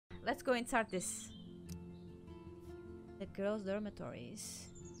let's go inside this. The girls' dormitories.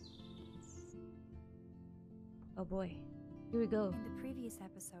 Oh boy. Here we go. In the previous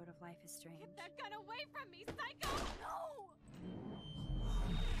episode of Life is Strange. Get that gun away from me, psycho!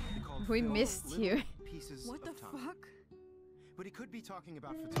 No! We missed you. Pieces What the of time. fuck? But he could be talking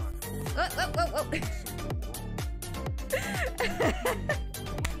about photography. Whoa, whoa, whoa, whoa.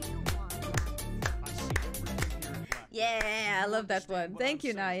 Yeah, I love that one. Thank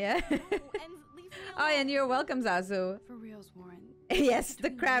you, Naya. Oh, and you're welcome, Zazu. For reals, Warren. Yes, the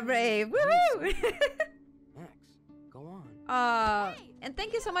crab rave. Woohoo! Max, go on. And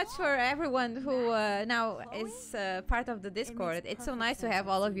thank you so much for everyone who now is part of the Discord. It's so nice to have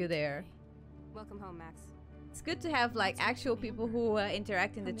all of you there. Welcome home, Max. It's good to have like actual people who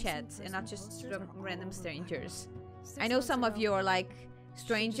interact in the chat and not just random strangers. I know some of you are like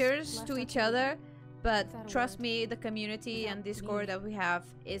strangers to each other, but trust me, the community and Discord that we have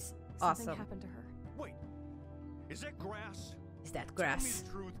is awesome. Something happened to her. Wait, is that grass? Is that Tell me grass?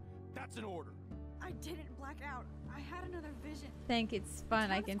 the truth. That's an order. I didn't black out. I had another vision. Thank it's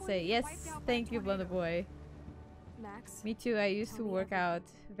fun, I can say. Yes, thank you, Blonde Boy. Max? Me too, I used to work out.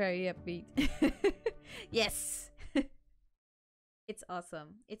 Very upbeat. Yes! It's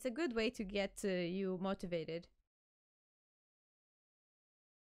awesome. It's a good way to get you motivated.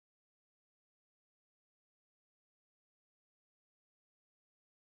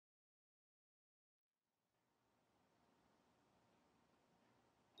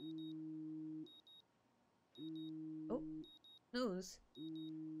 Oh, snooze.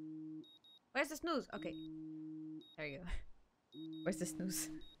 Where's the snooze? Okay. There you go. Where's the snooze?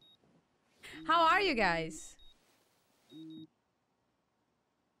 How are you guys?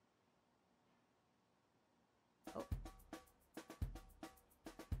 Oh.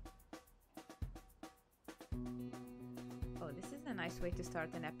 Oh, this is a nice way to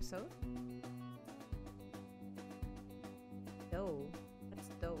start an episode. Dough. That's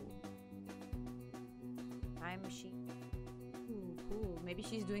dough. Time machine. Ooh, cool. Maybe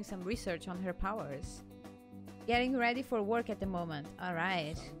she's doing some research on her powers. Getting ready for work at the moment.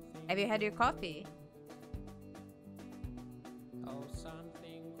 Alright. Have you had your coffee? Oh,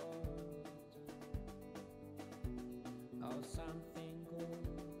 something good. Oh, something good.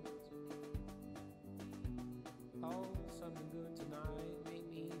 Oh, something good tonight. Make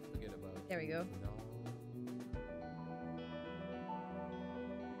me forget about There we go. you know.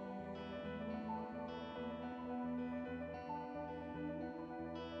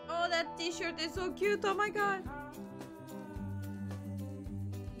 Oh, that t-shirt is so cute. Oh my god.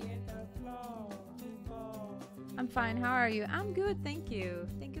 I'm fine. How are you? I'm good. Thank you.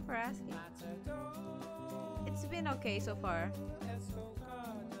 Thank you for asking. It's been okay so far.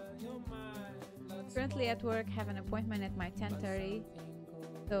 Currently at work, have an appointment at my 10:30.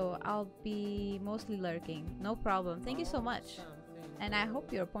 So I'll be mostly lurking. No problem. Thank you so much. And I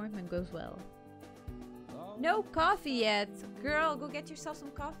hope your appointment goes well. No coffee yet. Girl, go get yourself some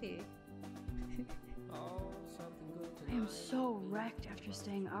coffee. I am so wrecked after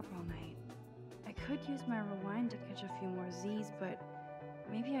staying up all night. I could use my rewind to catch a few more Z's, but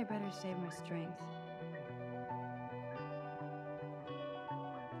maybe I better save my strength.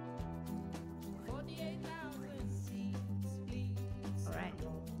 Alright.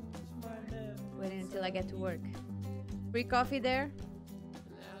 Waiting until I get to work. Free coffee there?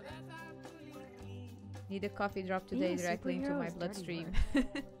 Need a coffee drop today Being a directly into superhero my is dirty bloodstream.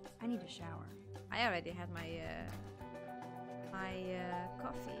 work. I need a shower. I already had my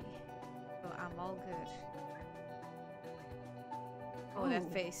coffee, so I'm all good. Oh, that Oh.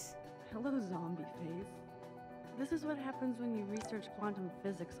 face. Hello, zombie face. This is what happens when you research quantum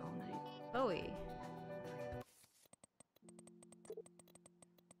physics all night. Chloe.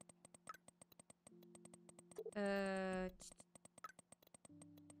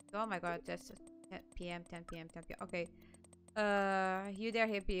 Oh my god, that's 10 p.m., 10 p.m., 10 p.m. Okay. You there,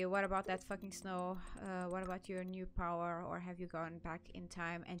 hippie? What about that fucking snow? What about your new power? Or have you gone back in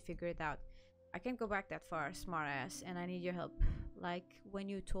time and figured it out? I can't go back that far, smartass, and I need your help. Like when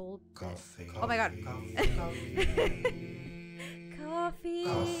you told. Coffee. Oh my god. Coffee. Coffee.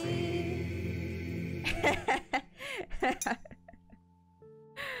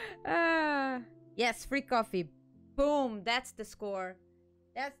 Yes, free coffee. Boom, that's the score.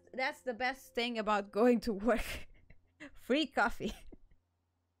 That's the best thing about going to work. Free coffee.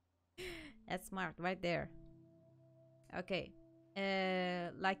 That's smart right there. Okay.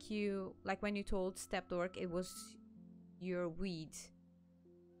 Like when you told Step to work, it was your weed.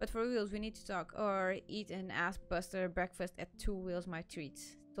 But for reals, we need to talk. Or eat an ass buster breakfast at 2 Wheels my treat.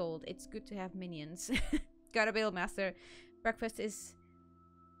 Told it's good to have minions. Gotta bail, master. Breakfast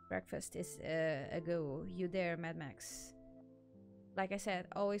Breakfast is a go. You there, Mad Max? Like I said,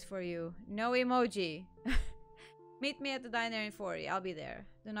 always for you. No emoji. Meet me at the diner in 40. I'll be there.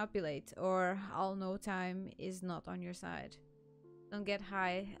 Do not be late, or I'll know time is not on your side. Don't get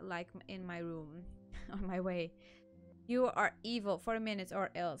high like in my room. On my way. You are evil for a minute or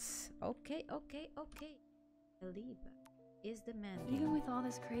else. Okay, okay, okay. Alib is the man. Even with all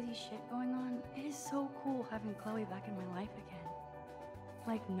this crazy shit going on, it is so cool having Chloe back in my life again.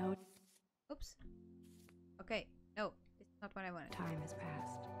 Like no Oops. Okay, no, this is not what I wanted. time has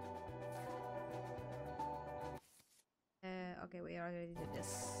passed. Okay, we already did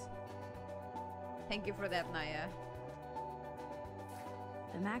this. Thank you for that, Naya.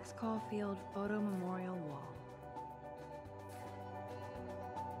 The Max Caulfield Photo Memorial Wall.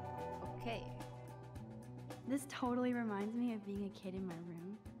 Okay. This totally reminds me of being a kid in my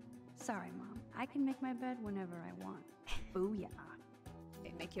room. Sorry, Mom. I can make my bed whenever I want. Booyah.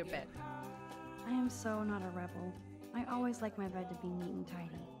 Okay, make your bed. I am so not a rebel. I always like my bed to be neat and tidy.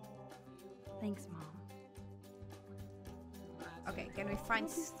 Thanks, Mom. Okay, can we find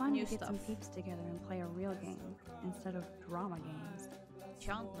It'd be fun new to get stuff? some peeps together and play a real game instead of drama games.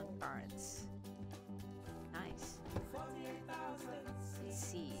 Enchantment cards. Nice. Let's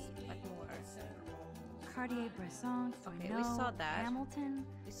see, what more? Cartier-Bresson, Okay, we saw that. Hamilton,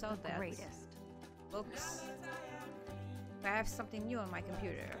 We saw the that. greatest. Books. I have something new on my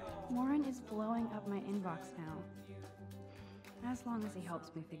computer. Warren is blowing up my inbox now. As long as he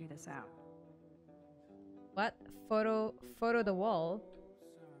helps me figure this out. What? Photo the wall?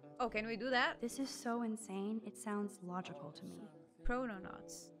 Oh, can we do that? This is so insane, it sounds logical to me.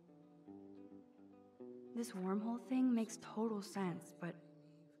 Chrononauts. This wormhole thing makes total sense, but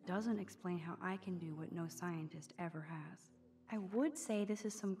doesn't explain how I can do what no scientist ever has. I would say this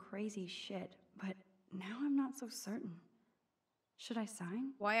is some crazy shit, but now I'm not so certain. Should I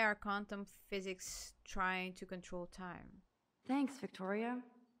sign? Why are quantum physics trying to control time? Thanks, Victoria.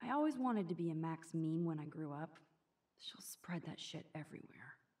 I always wanted to be a Max meme when I grew up. She'll spread that shit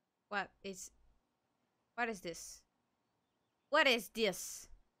everywhere. What is this? What is this?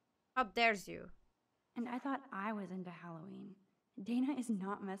 How dares you? And I thought I was into Halloween. Dana is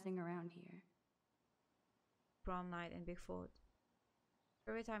not messing around here. Prom night and Bigfoot.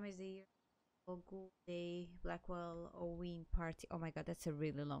 Every time is the year. Ghoul Day, Blackwell, Halloween party. Oh my god, that's a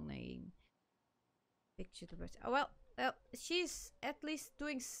really long name. Picture the birth. Oh well, she's at least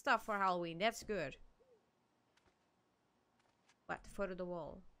doing stuff for Halloween. That's good. What? Photo the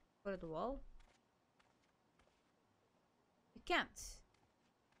wall. Photo the wall? You can't.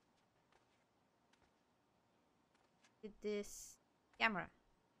 Did this camera?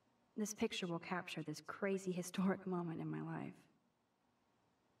 This picture will capture this crazy historic moment in my life.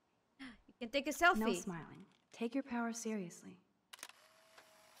 You can take a selfie. No smiling. Take your power seriously.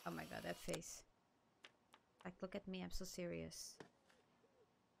 Oh my god, that face. Like, look at me, I'm so serious.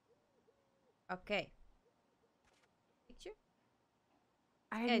 Okay. Picture?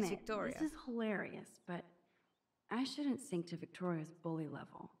 I Yeah, it's admit, Victoria. this is hilarious, but I shouldn't sink to Victoria's bully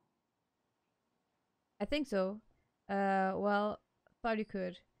level. I think so. Well, thought you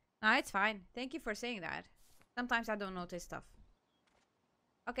could. No, it's fine. Thank you for saying that. Sometimes I don't notice stuff.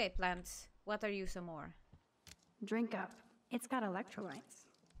 Okay, plants. What are you some more? Drink up. It's got electrolytes.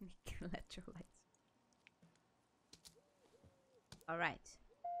 Electrolytes. Alright.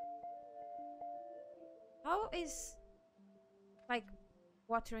 How is, like,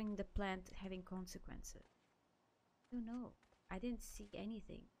 watering the plant having consequences? I don't know. I didn't see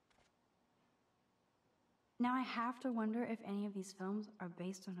anything. Now I have to wonder if any of these films are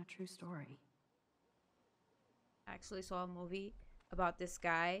based on a true story. I actually saw a movie about this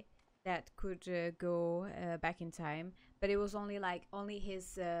guy that could go back in time, but it was only like only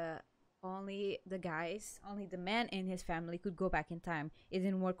the man in his family could go back in time. It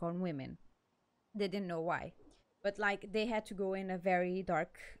didn't work on women. They didn't know why, but like they had to go in a very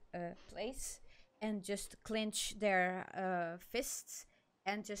dark place and just clench their fists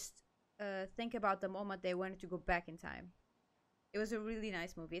and just think about the moment they wanted to go back in time. It was a really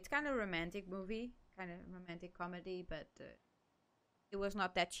nice movie. It's kind of a romantic movie, kind of romantic comedy, but it was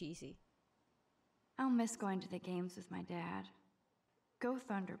not that cheesy. I'll miss going to the games with my dad. Go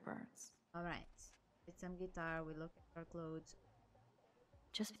Thunderbirds. All right, with some guitar, we look at our clothes.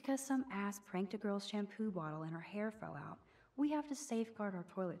 Just because some ass pranked a girl's shampoo bottle and her hair fell out, we have to safeguard our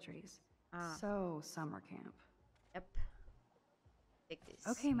toiletries. Ah. So, summer camp. Yep. Take this.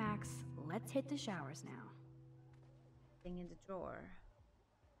 Okay, Max, let's hit the showers now. Thing in the drawer.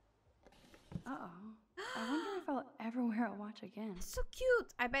 Uh-oh. I wonder if I'll ever wear a watch again. It's so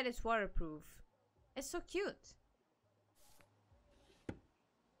cute. I bet it's waterproof. It's so cute.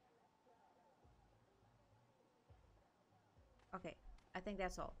 Okay, I think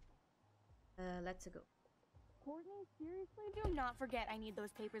that's all. Let's go. Courtney, seriously? Do not forget I need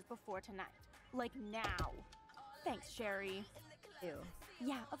those papers before tonight. Like now. Thanks, Sherry. Ew.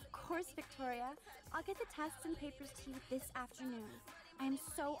 Yeah, of course, Victoria. I'll get the tests and papers to you this afternoon. I am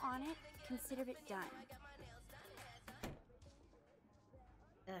so on it. Consider it done.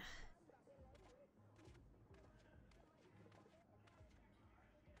 Ugh.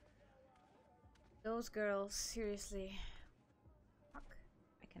 Those girls, seriously. Knock.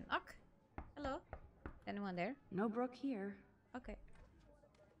 I can knock. Hello? Anyone there? No Brooke here. Okay.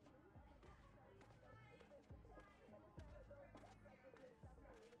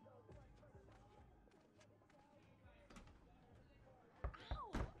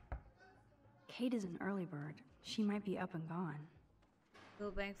 Kate is an early bird. She might be up and gone.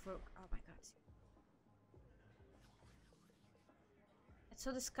 Go bang for. Oh my god. It's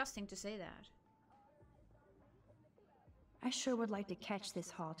so disgusting to say that. I sure would like to catch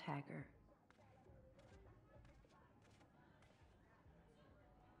this hall tagger.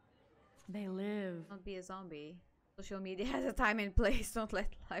 They live. Don't be a zombie. Social media has a time and place. Don't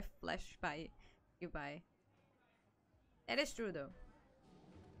let life flash by you by. That is true though.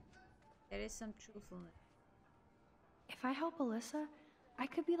 There is some truthfulness. If I help Alyssa, I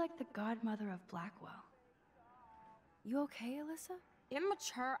could be like the godmother of Blackwell. You okay, Alyssa?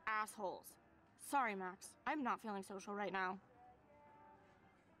 Immature assholes. Sorry, Max. I'm not feeling social right now.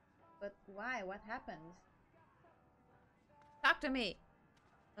 But why? What happened? Talk to me!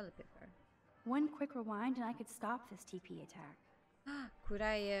 Toilet paper. One quick rewind and I could stop this TP attack. Could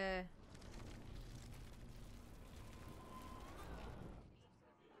I,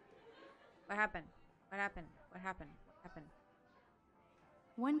 What happened? What happened? What happened? What happened?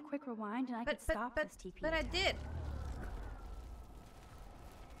 One quick rewind and I could stop this TP But attack. I did!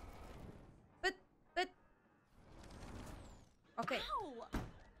 But... Okay. Ow!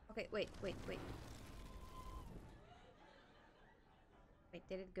 Okay, wait. Wait,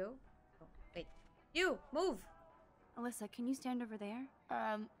 did it go? Oh, wait. You! Move! Alyssa, can you stand over there?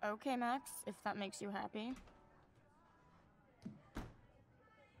 Okay, Max, if that makes you happy.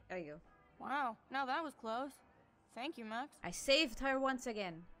 There you go. Wow, now that was close. Thank you, Max. I saved her once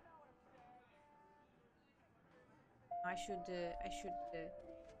again. I should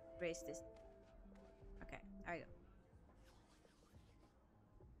erase this. Okay, there you go.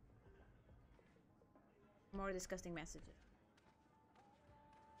 More disgusting messages.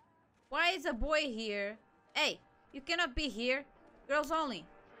 Why is a boy here? Hey, you cannot be here. Girls only.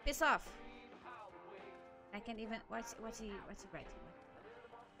 Piss off. I can't even. What's he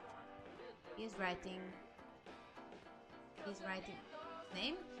writing? He's writing.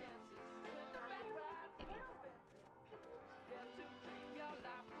 Name? Maybe.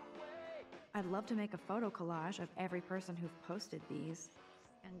 I'd love to make a photo collage of every person who've posted these.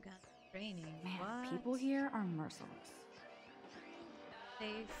 And gun training. Man, What? people here are merciless.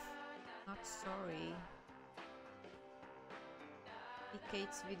 Safe. Not sorry.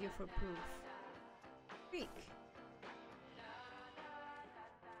 Kate's video for proof. Freak.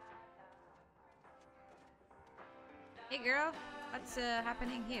 Hey girl, what's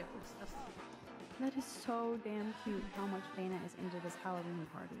happening here? Ooh, stuff. That is so damn cute how much Dana is into this Halloween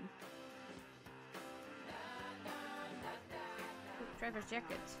party. Ooh, Trevor's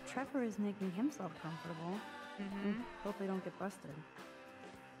jacket. Trevor is making himself comfortable. Hope they don't get busted.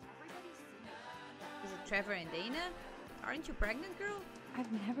 Is it Trevor and Dana? Aren't you pregnant, girl?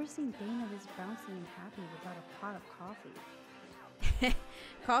 I've never seen Dana this bouncy and happy without a pot of coffee.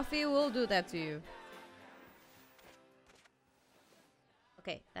 Coffee will do that to you.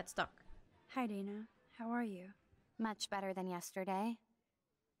 Okay, let's talk. Hi, Dana. How are you? Much better than yesterday.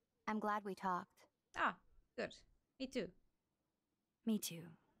 I'm glad we talked. Ah, good. Me too. Me too.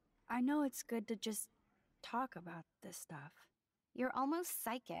 I know it's good to just talk about this stuff. You're almost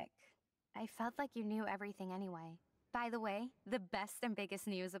psychic. I felt like you knew everything anyway. By the way, the best and biggest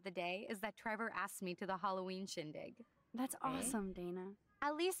news of the day is that Trevor asked me to the Halloween shindig. That's awesome, Dana.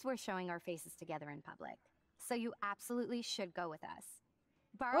 At least we're showing our faces together in public. So you absolutely should go with us.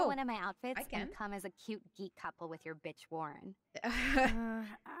 Borrow one of my outfits and come as a cute geek couple with your bitch Warren.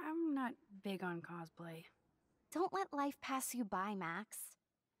 I'm not big on cosplay. Don't let life pass you by, Max.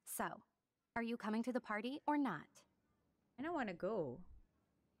 So, are you coming to the party or not? I don't want to go.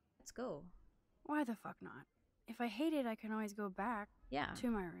 Let's go. Why the fuck not? If I hate it, I can always go back to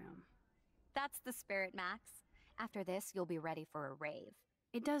my room. That's the spirit, Max. After this, you'll be ready for a rave.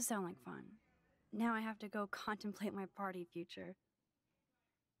 It does sound like fun. Now I have to go contemplate my party future.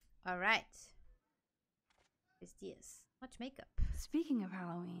 Alright. What's this? Much makeup. Speaking of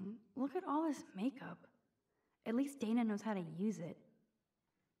Halloween, look at all this makeup. At least Dana knows how to use it.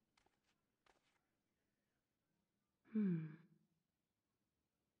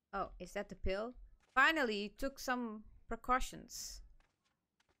 Oh, is that the pill? Finally, you took some precautions.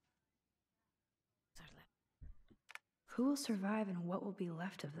 Who will survive and what will be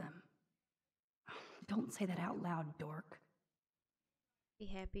left of them? Don't say that out loud, dork. Be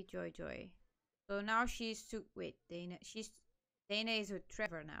happy, joy, joy. So now she's to wait, Dana. Dana is with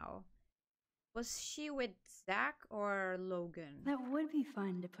Trevor now. Was she with Zach or Logan? That would be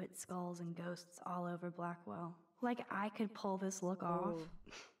fun to put skulls and ghosts all over Blackwell. Like I could pull this look off.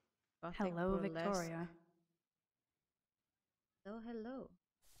 Gothic Hello, burlesque. Victoria. Hello, hello.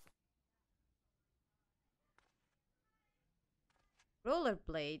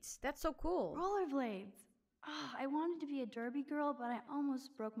 Rollerblades. That's so cool. Rollerblades. Oh, I wanted to be a derby girl, but I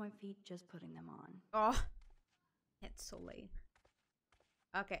almost broke my feet just putting them on. Oh, that's so lame.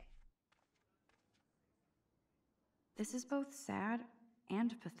 Okay. This is both sad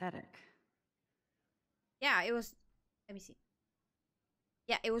and pathetic. Yeah, it was. Let me see.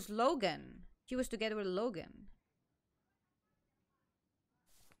 Yeah, it was Logan. She was together with Logan.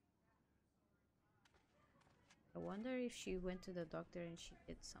 I wonder if she went to the doctor and she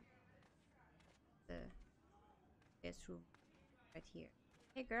did something. The guest room right here.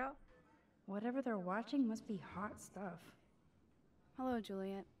 Hey, girl. Whatever they're watching must be hot stuff. Hello,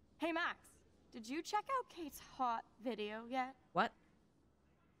 Juliet. Hey, Max. Did you check out Kate's hot video yet? What?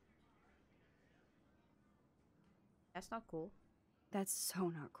 That's not cool. That's so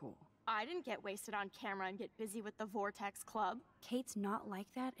not cool. I didn't get wasted on camera and get busy with the Vortex Club. Kate's not like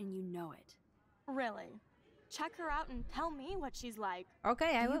that, and you know it. Really? Check her out and tell me what she's like.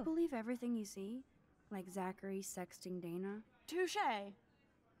 Okay, I Do you will. believe everything you see? Like Zachary sexting Dana? Touché.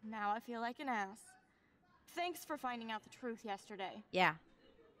 Now I feel like an ass. Thanks for finding out the truth yesterday. Yeah.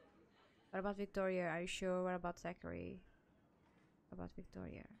 What about Victoria? Are you sure? What about Zachary? What about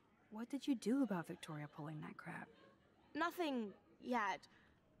Victoria? What did you do about Victoria pulling that crap? Nothing yet.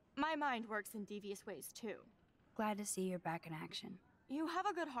 My mind works in devious ways too. Glad to see you're back in action. You have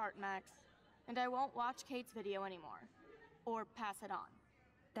a good heart, Max. And I won't watch Kate's video anymore. Or pass it on.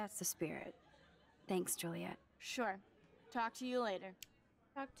 That's the spirit. Thanks, Juliet. Sure. Talk to you later.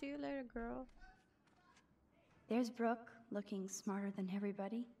 Talk to you later, girl. There's Brooke, looking smarter than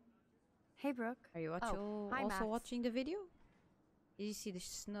everybody. Hey, Brooke. Are you hi, also Max. watching the video? Did you see the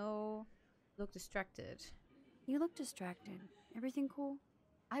snow? Look distracted. You look distracted. Everything cool?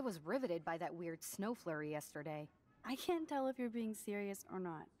 I was riveted by that weird snow flurry yesterday. I can't tell if you're being serious or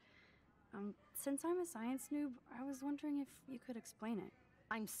not. Since I'm a science noob, I was wondering if you could explain it.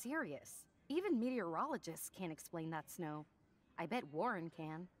 I'm serious. Even meteorologists can't explain that snow. I bet Warren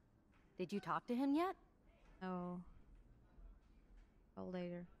can. Did you talk to him yet? No. Oh,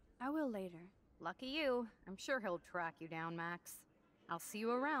 later. I will later. Lucky you. I'm sure he'll track you down, Max. I'll see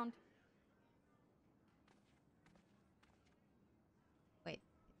you around. Wait,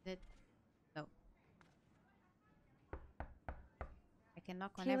 is it? No. I can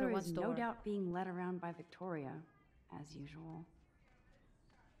knock on Taylor everyone's is door. no doubt being led around by Victoria, as usual.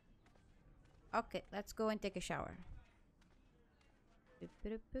 Okay, let's go and take a shower. There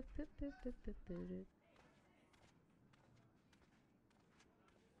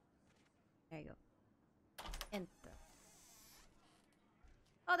you go. Enter.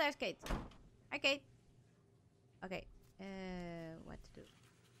 Oh, there's Kate. Hi, Kate. Okay. What to do?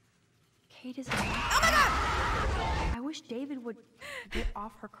 Kate is. Oh my god! I wish David would get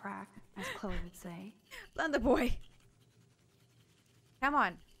off her crack, as Chloe would say. Blunder boy. Come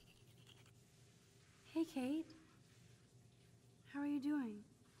on. Hey, Kate. How are you doing?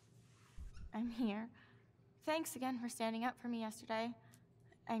 I'm here. Thanks again for standing up for me yesterday.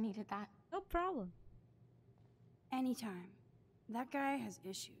 I needed that. No problem. Anytime. That guy has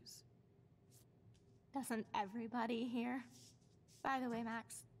issues. Doesn't everybody here? By the way,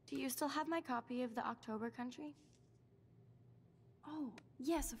 Max, do you still have my copy of the October Country? Oh,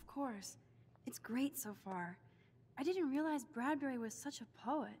 yes, of course. It's great so far. I didn't realize Bradbury was such a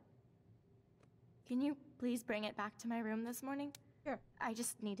poet. Can you please bring it back to my room this morning? Sure. I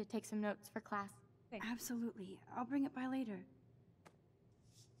just need to take some notes for class. Okay. Absolutely. I'll bring it by later.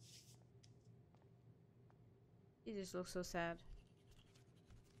 You just look so sad.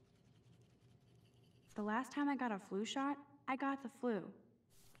 The last time I got a flu shot, I got the flu.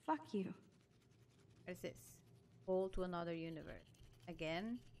 Fuck you. What is this? Hole to another universe.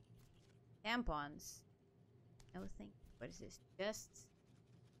 Again? Tampons. No thing. What is this? Just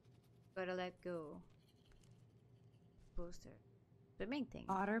gotta let go. Poster. Swimming thing.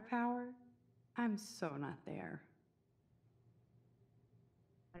 Otter power? I'm so not there.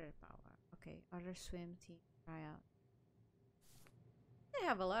 Otter power. Okay. Otter swim team. Try out. They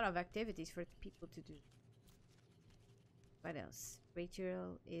have a lot of activities for people to do. What else?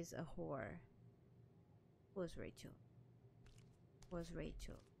 Rachel is a whore. Who was Rachel? Who was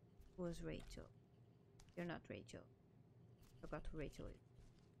Rachel? Who was Rachel? You're not Rachel. Forgot who Rachel is.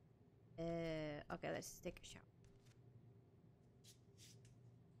 Okay, let's take a shower.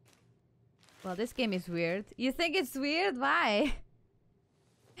 Well, this game is weird. You think it's weird? Why?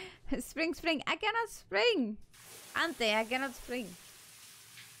 Spring, spring. I cannot spring. Ante, I cannot spring.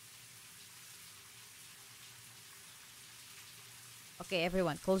 Okay,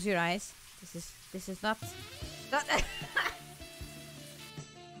 everyone, close your eyes. This is not.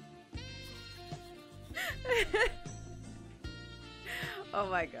 Oh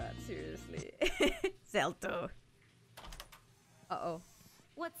my god, seriously. Zelto. Uh-oh.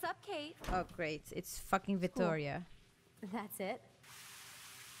 What's up, Kate? Oh great, it's fucking Victoria. That's it?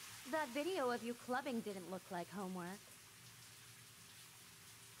 That video of you clubbing didn't look like homework.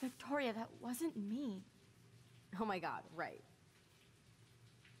 Victoria, that wasn't me. Oh my god, right.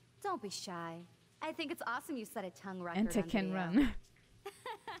 Don't be shy. I think it's awesome you set a tongue record Ante on can video. run.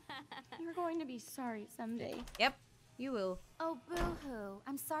 You're going to be sorry someday. Yep, you will. Oh, boo-hoo.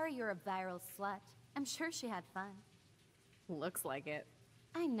 I'm sorry you're a viral slut. I'm sure she had fun. Looks like it.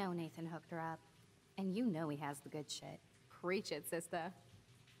 I know Nathan hooked her up. And you know he has the good shit. Preach it, sister.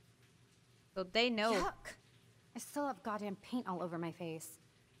 So they know. Yuck! I still have goddamn paint all over my face.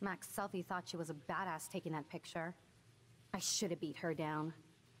 Max Selfie thought she was a badass taking that picture. I should have beat her down.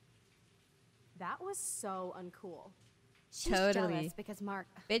 That was so uncool. She's Totally. jealous because Mark,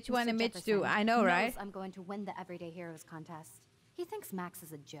 Bitch Mr. one and bitch two. Jefferson, I know, knows right? I'm going to win the Everyday Heroes contest. He thinks Max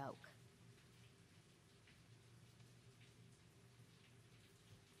is a joke.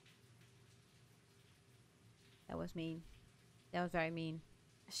 That was mean. That was very mean.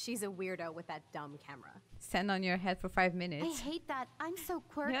 She's a weirdo with that dumb camera. Stand on your head for 5 minutes. I hate that. I'm so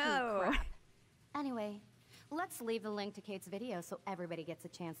quirky. No. Crap. Anyway, let's leave the link to Kate's video so everybody gets a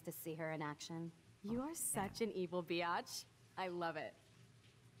chance to see her in action. You are such an evil biatch. I love it.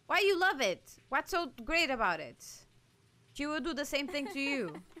 Why you love it? What's so great about it? She will do the same thing to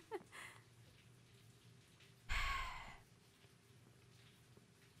you.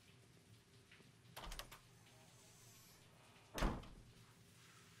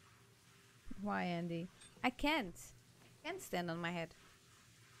 Why, Andy? I can't. I can't stand on my head.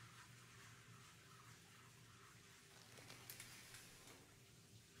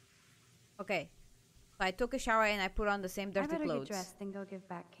 Okay. So I took a shower and I put on the same I dirty better clothes. get dressed and go give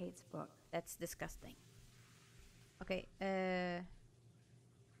back Kate's book. That's disgusting. Okay,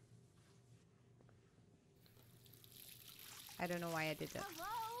 I don't know why I did that. Hello?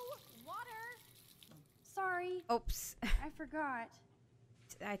 Water? Sorry, Oops. I forgot.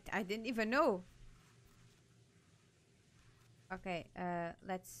 I didn't even know. Okay,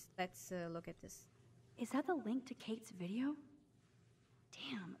 let's look at this. Is that the link to Kate's video?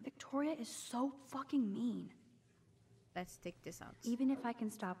 Damn, Victoria is so fucking mean. Let's take this out. Even if I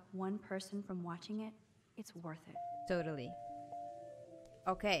can stop one person from watching it, it's worth it. Totally.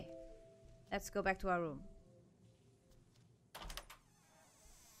 Okay. Let's go back to our room.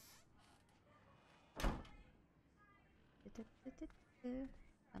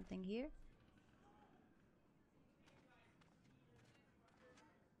 Something here.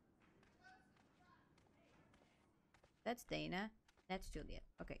 That's Dana. That's Juliet.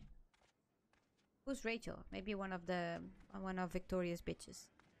 Okay. Who's Rachel? Maybe one of Victoria's bitches.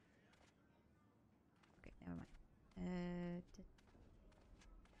 Okay, never mind.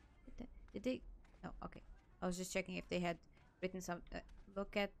 Did they? No. Okay. I was just checking if they had written some.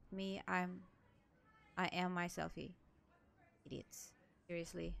 Look at me. I am my selfie. Idiots.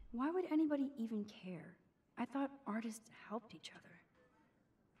 Seriously. Why would anybody even care? I thought artists helped each other.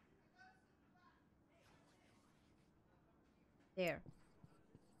 There.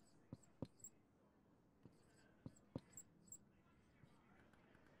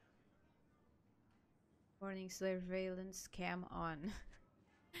 Warning, surveillance cam on.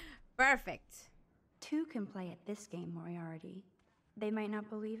 Perfect. Two can play at this game, Moriarty. They might not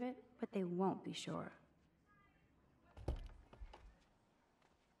believe it, but they won't be sure.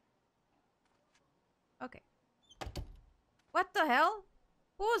 Okay. What the hell?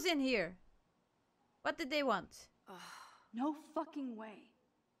 Who was in here? What did they want? No fucking way.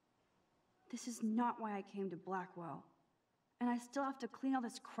 This is not why I came to Blackwell. And I still have to clean all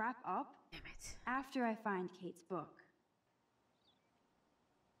this crap up? Damn it. After I find Kate's book.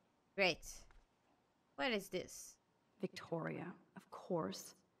 Great. What is this? Victoria, of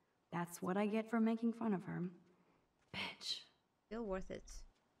course. That's what I get for making fun of her. Bitch. Still worth it.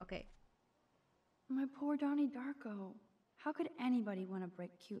 Okay. My poor Donnie Darko. How could anybody want to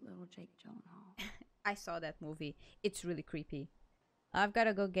break cute little Jake Gyllenhaal? I saw that movie. It's really creepy. I've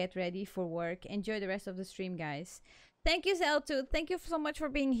gotta go get ready for work. Enjoy the rest of the stream, guys. Thank you, Zeltu. Thank you so much for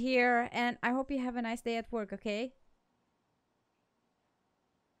being here, and I hope you have a nice day at work, okay?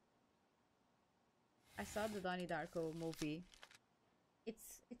 I saw the Donnie Darko movie.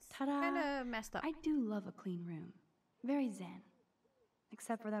 It's kind of messed up. I do love a clean room. Very zen.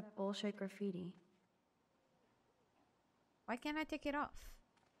 Except for that bullshit graffiti. Why can't I take it off?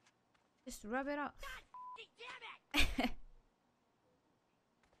 Just rub it off. God damn it!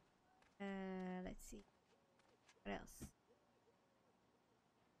 Let's see. What else?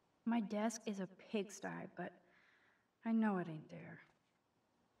 My desk is a pigsty, but I know it ain't there.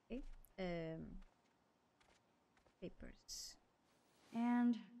 Okay. Papers.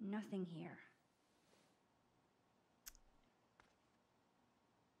 And nothing here.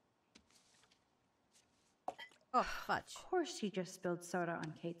 Oh, fudge. Of course she just spilled soda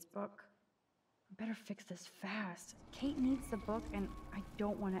on Kate's book. I better fix this fast. Kate needs the book, and I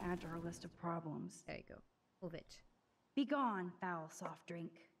don't want to add to her list of problems. There you go. Move it. Be gone, foul soft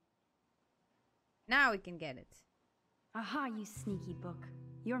drink. Now we can get it. Aha, you sneaky book.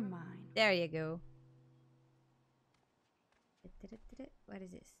 You're mine. There you go. What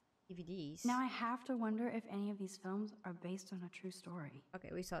is this? DVDs. Now I have to wonder if any of these films are based on a true story.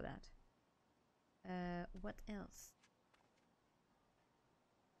 Okay, we saw that. What else?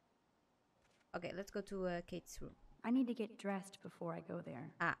 Okay, let's go to Kate's room. I need to get dressed before I go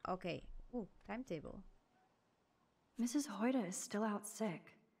there. Ah, okay. Ooh, timetable. Mrs. Hoyda is still out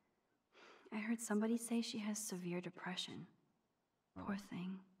sick. I heard somebody say she has severe depression. Poor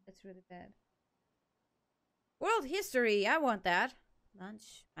thing. That's really bad. World history, I want that.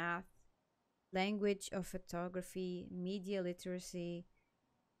 Lunch, math, language of photography, media literacy,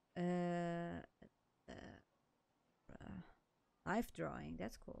 life drawing,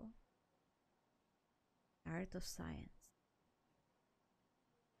 that's cool. Art of science.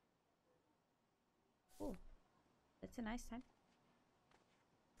 Cool. That's a nice time.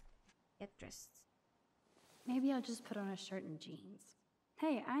 Get dressed. Maybe I'll just put on a shirt and jeans.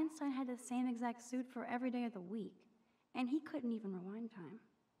 Hey, Einstein had the same exact suit for every day of the week, and he couldn't even rewind time.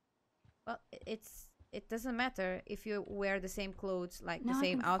 Well, it doesn't matter if you wear the same clothes, like now the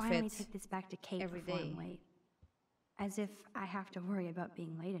same I can finally outfits take this back to Kate every before day. I'm late. As if I have to worry about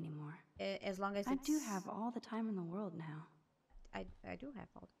being late anymore. As long as I it's... do have all the time in the world now. I do have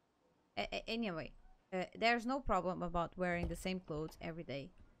all. Anyway, there's no problem about wearing the same clothes every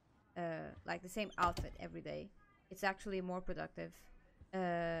day, like the same outfit every day. It's actually more productive.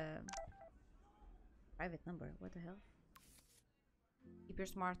 Private number. What the hell? Keep your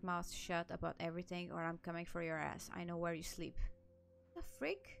smart mouth shut about everything, or I'm coming for your ass. I know where you sleep. The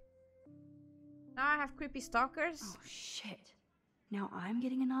freak? Now I have creepy stalkers. Oh shit! Now I'm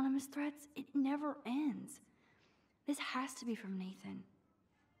getting anonymous threats. It never ends. This has to be from Nathan.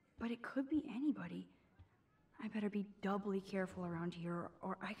 But it could be anybody. I better be doubly careful around here,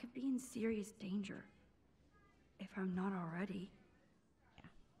 or I could be in serious danger. If I'm not already.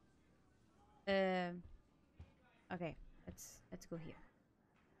 Yeah. Okay, let's go here.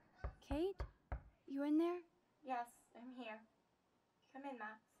 Kate? You in there? Yes, I'm here. Come in,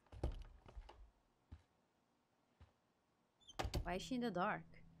 Max. Why is she in the dark?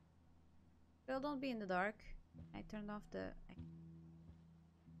 Girl, don't be in the dark. I turned off the...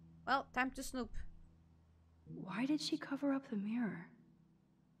 Well, time to snoop. Why did she cover up the mirror?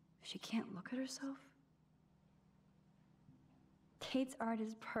 She can't look at herself? Kate's art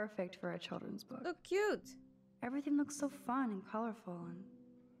is perfect for a children's book. Look cute. Everything looks so fun and colorful and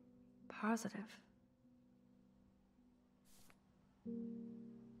positive.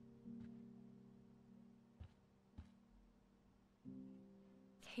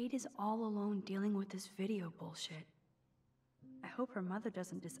 Kate is all alone dealing with this video bullshit. I hope her mother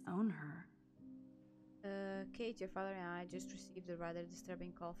doesn't disown her. Kate, your father and I just received a rather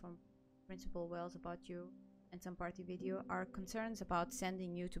disturbing call from Principal Wells about you and some party video. Our concerns about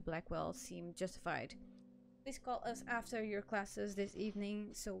sending you to Blackwell seem justified. Please call us after your classes this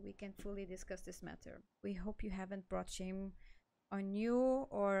evening so we can fully discuss this matter. We hope you haven't brought shame on you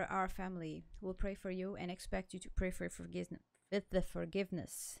or our family. We'll pray for you and expect you to pray for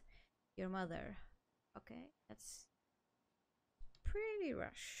forgiveness. Your mother. Okay, that's pretty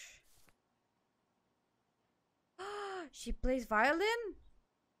rush. She plays violin?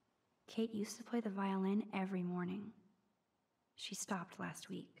 Kate used to play the violin every morning. She stopped last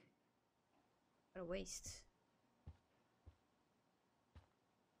week. What a waste.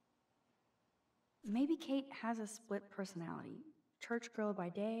 Maybe Kate has a split personality. Church girl by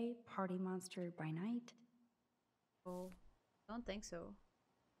day, party monster by night. Oh, don't think so.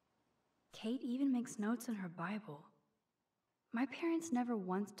 Kate even makes notes in her Bible. My parents never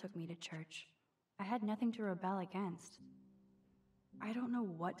once took me to church. I had nothing to rebel against. I don't know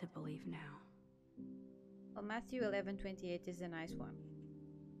what to believe now. Well, Matthew 11:28 is a nice one.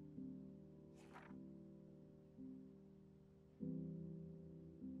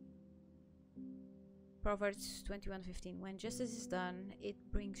 Proverbs 21:15. When justice is done, it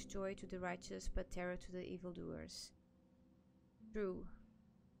brings joy to the righteous, but terror to the evildoers. True.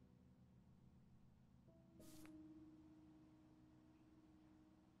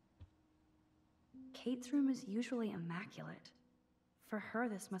 Kate's room is usually immaculate. For her,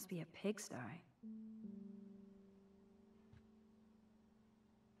 this must be a pigsty.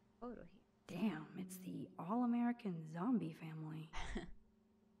 Photo here. Damn, it's the all-American zombie family.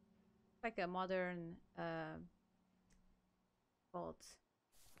 Like a modern cult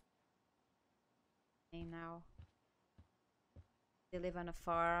name now. They live on a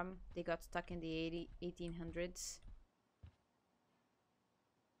farm. They got stuck in the 1800s.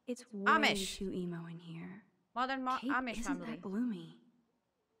 It's way Amish. too emo in here. Modern Kate Amish isn't family. that gloomy.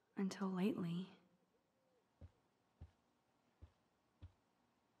 Until lately.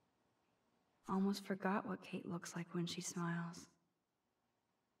 Almost forgot what Kate looks like when she smiles.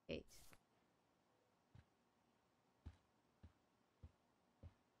 Kate.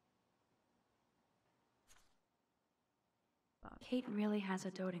 Kate really has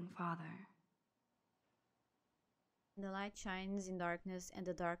a doting father. The light shines in darkness, and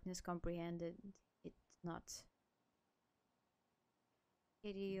the darkness comprehended it not.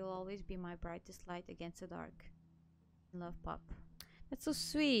 Katie, you'll always be my brightest light against the dark. Love, Pop. That's so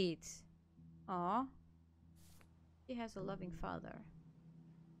sweet. Aw. She has a loving father.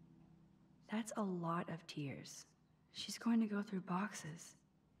 That's a lot of tears. She's going to go through boxes.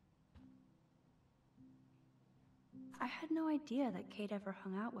 I had no idea that Kate ever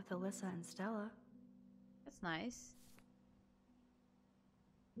hung out with Alyssa and Stella. That's nice.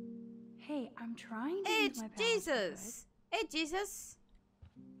 Hey, I'm trying to Hey, use my powers for Jesus! Hey, Jesus!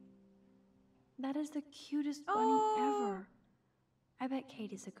 good. That is the cutest Oh. bunny ever. I bet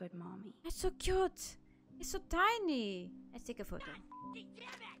Kate is a good mommy. That's so cute! It's so tiny! Let's take a photo.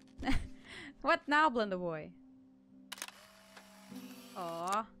 What now, Blunder Boy?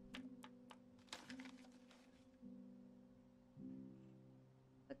 Aww.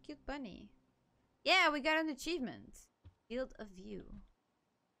 A cute bunny. Yeah, we got an achievement. Field of View.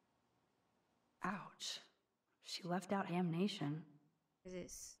 Ouch. She left out Damnation. What is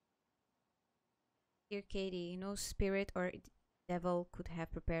this? Dear Katie, no spirit or devil could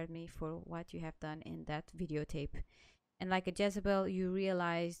have prepared me for what you have done in that videotape. And like a Jezebel, you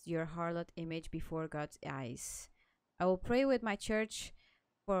realized your harlot image before God's eyes. I will pray with my church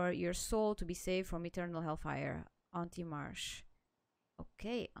for your soul to be saved from eternal hellfire. Auntie Marsh.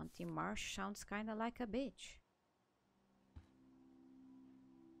 Okay, Auntie Marsh sounds kinda like a bitch.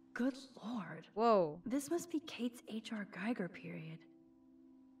 Good lord. Whoa. This must be Kate's H.R. Geiger period.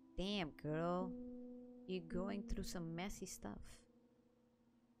 Damn, girl. You're going through some messy stuff.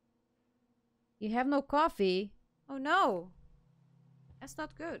 You have no coffee? Oh no. That's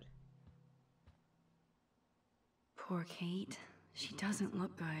not good. Poor Kate. She doesn't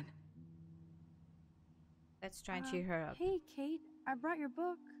look good. Let's try and cheer her up. Hey, Kate, I brought your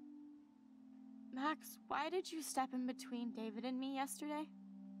book. Max, why did you step in between David and me yesterday?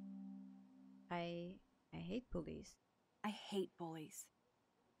 I hate bullies. I hate bullies.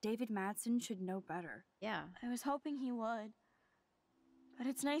 David Madsen should know better. Yeah. I was hoping he would. But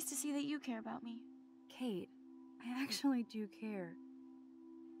it's nice to see that you care about me. Kate, I actually do care.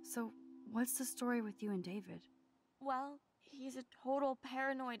 So, what's the story with you and David? Well, he's a total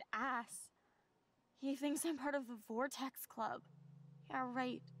paranoid ass. He thinks I'm part of the Vortex Club. Yeah,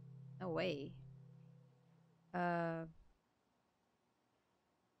 right. No way.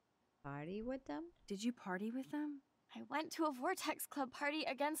 Party with them? Did you party with them? I went to a Vortex Club party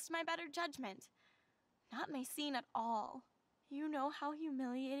against my better judgment. Not my scene at all. You know how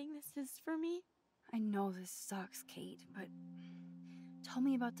humiliating this is for me? I know this sucks, Kate, but tell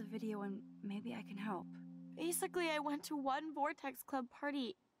me about the video and maybe I can help. Basically, I went to one Vortex Club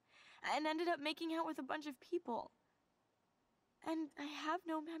party and ended up making out with a bunch of people. And I have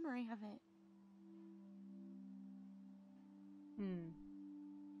no memory of it.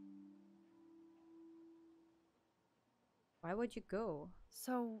 Why would you go?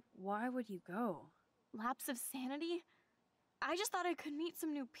 So, why would you go? Lapse of sanity? I just thought I could meet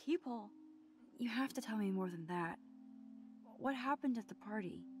some new people. You have to tell me more than that. What happened at the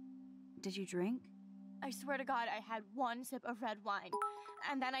party? Did you drink? I swear to God, I had one sip of red wine,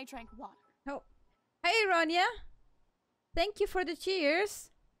 and then I drank water. Oh. Hey, Ronya. Thank you for the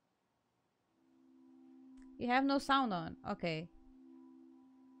cheers. You have no sound on. Okay.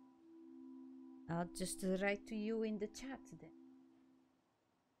 I'll just write to you in the chat then.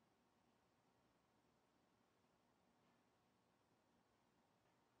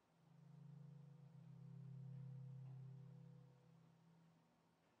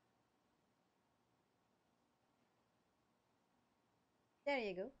 There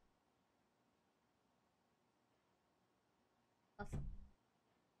you go. Awesome.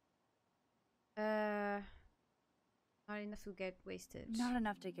 Not enough to get wasted. Not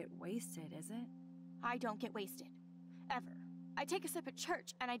enough to get wasted, is it? I don't get wasted. Ever. I take a sip at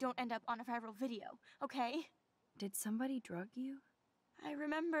church and I don't end up on a viral video, okay? Did somebody drug you? I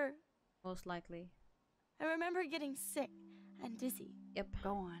remember Most likely. getting sick and dizzy. Yep.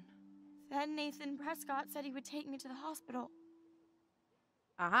 Go on. Then Nathan Prescott said he would take me to the hospital.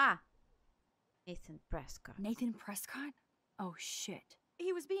 Aha! Nathan Prescott. Nathan Prescott? Oh shit.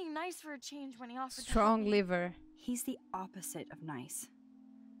 He was being nice for a change when he offered to help Strong me. liver. He's the opposite of nice.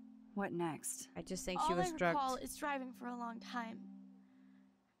 What next? I just think she All was I drugged. recall is driving for a long time.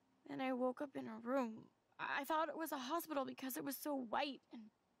 Then I woke up in a room. I thought it was a hospital because it was so white and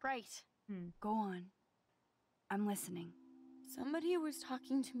bright. Go on. I'm listening. Somebody was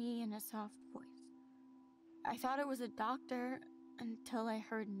talking to me in a soft voice. I thought it was a doctor until I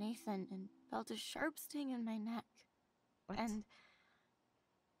heard Nathan and felt a sharp sting in my neck. What? And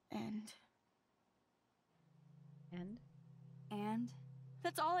And?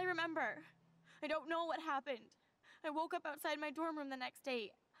 that's all I remember. I don't know what happened. I woke up outside my dorm room the next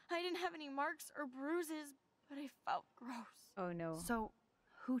day. I didn't have any marks or bruises, but I felt gross. Oh no. So,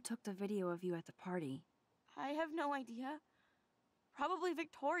 who took the video of you at the party? I have no idea. Probably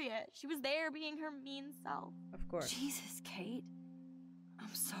Victoria. She was there being her mean self. Of course. Jesus, Kate.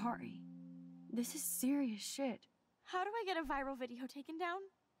 I'm sorry. This is serious shit. How do I get a viral video taken down?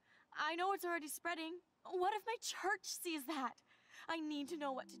 I know it's already spreading. What if my church sees that? I need to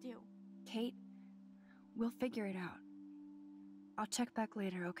know what to do. Kate, we'll figure it out. I'll check back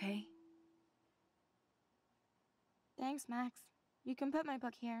later, okay? Thanks, Max. You can put my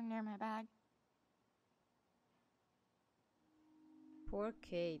book here near my bag. Poor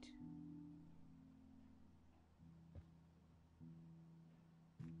Kate.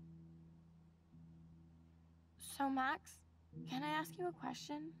 So, Max, can I ask you a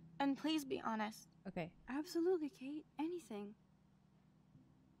question? And please be honest. Okay. Absolutely, Kate. Anything.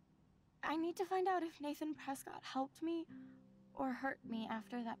 I need to find out if Nathan Prescott helped me or hurt me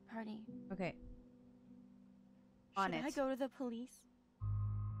after that party. Okay. On Should it. I go to the police?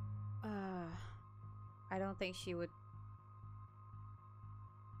 I don't think she would.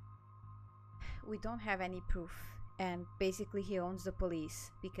 We don't have any proof. And basically he owns the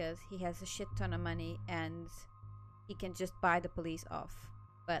police because he has a shit ton of money and he can just buy the police off.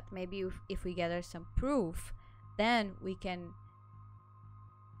 But maybe if we gather some proof, then we can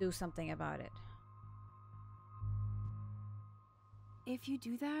do something about it. If you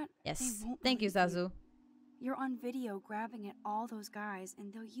do that, Yes. they won't Thank you, believe Zazu. You're on video grabbing at all those guys,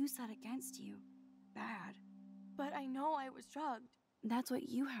 and they'll use that against you. Bad. But I know I was drugged. That's what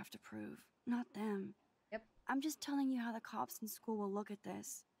you have to prove, not them. Yep. I'm just telling you how the cops in school will look at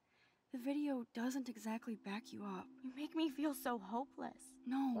this. The video doesn't exactly back you up. You make me feel so hopeless.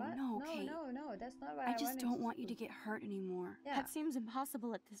 No, What? no, Kate. No, that's not what I just don't want you to get hurt anymore. Yeah. That seems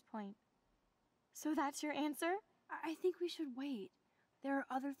impossible at this point. So that's your answer? I think we should wait. There are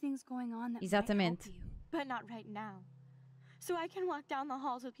other things going on that Is that might the help mint? you. But not right now. So I can walk down the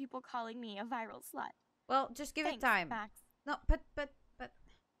halls with people calling me a viral slut. Well, just give Thanks, it time. Max. No, but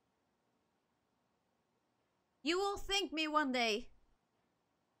you will thank me one day.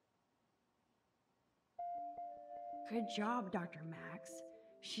 Good job, Dr. Max.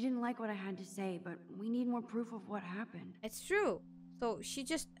 She didn't like what I had to say, but we need more proof of what happened. It's true. So she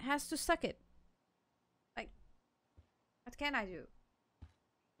just has to suck it. Like, what can I do?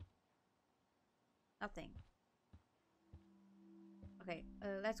 Nothing. Okay,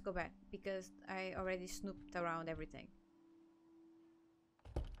 let's go back because I already snooped around everything.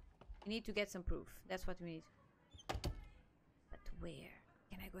 We need to get some proof. That's what we need. But where?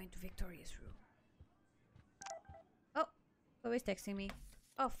 Can I go into Victoria's room? Oh, Chloe's texting me.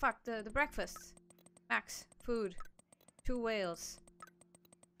 Oh fuck, the breakfast. Max, food. 2 whales.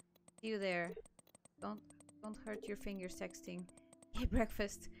 See you there. Don't hurt your fingers texting. Hey,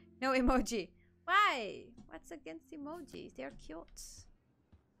 breakfast. No emoji. Why? What's against emojis? They're cute.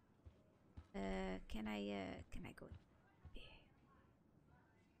 Can I go?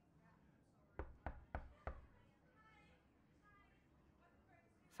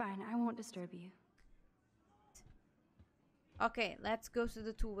 Fine, I won't disturb you. Okay, let's go to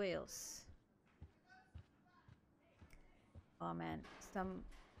the two whales. Oh man, some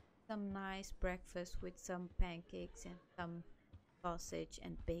nice breakfast with some pancakes and some sausage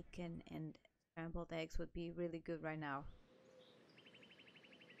and bacon and scrambled eggs would be really good right now.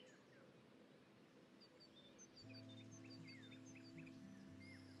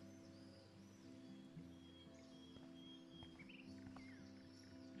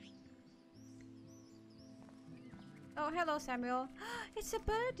 Oh, hello, Samuel. It's a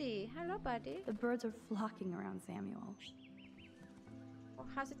birdie. Hello, buddy. The birds are flocking around Samuel. Oh,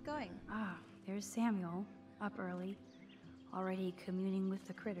 how's it going? Ah, there's Samuel, up early, already communing with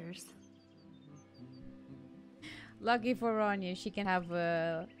the critters. Lucky for Ronja, she can have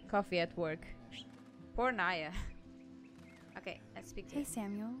coffee at work. Poor Naya. Okay, let's speak to Hey, him.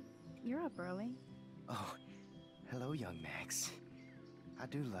 Samuel. You're up early. Oh, hello, young Max. I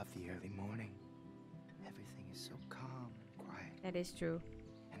do love the early morning. Everything is so calm and quiet. That is true.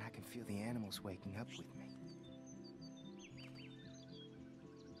 And I can feel the animals waking up with me.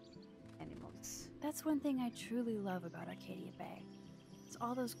 Animals. That's one thing I truly love about Arcadia Bay. It's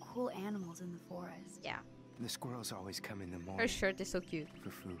all those cool animals in the forest. Yeah. The squirrels always come in the morning Her shirt is so cute. for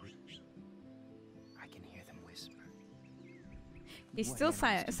food. I can hear them whisper. He What still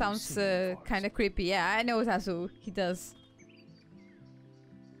animals do you sounds see in the kind of forest? creepy. Yeah, I know Zazu. He does.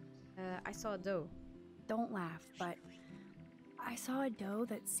 I saw a doe. Don't laugh, but I saw a doe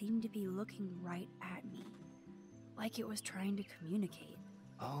that seemed to be looking right at me. Like it was trying to communicate.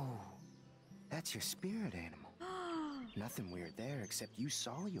 Oh, that's your spirit animal. Nothing weird there except you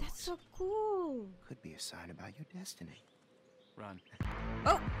saw yours. That's so cool. Could be a sign about your destiny. Run.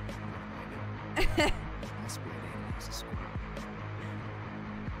 Oh! My spirit animal is a squirrel.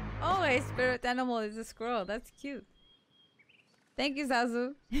 Oh, a spirit animal is a squirrel. That's cute. Thank you,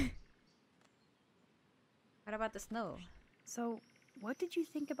 Zazu. What about the snow? So, what did you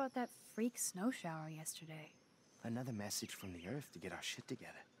think about that freak snow shower yesterday? Another message from the earth to get our shit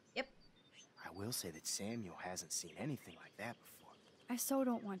together. Yep. I will say that Samuel hasn't seen anything like that before. I so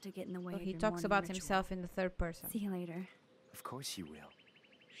don't want to get in the way So of he your talks morning about ritual. himself in the third person. See you later. Of course you will.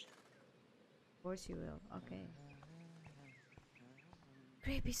 Of course you will. Okay.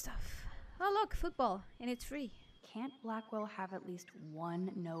 Creepy stuff. Oh look, football, and it's free. Can't Blackwell have at least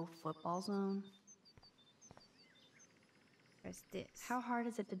one no football zone? There's this. How hard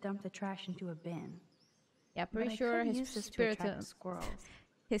is it to dump the trash into a bin? Yeah, But pretty I sure could his use this to attract spiritual the squirrels.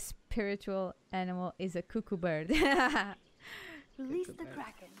 his spiritual animal is a cuckoo bird. Release the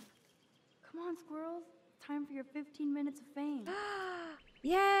Kraken. Come on, squirrels. Time for your 15 minutes of fame.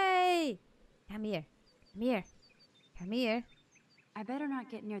 Yay! Come here. Come here. Come here. I better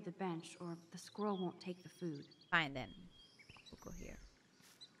not get near the bench or the squirrel won't take the food. Fine then. We'll go here.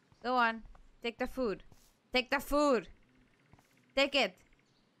 Go on. Take the food. Take the food. Take it.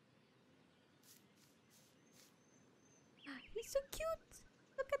 He's so cute.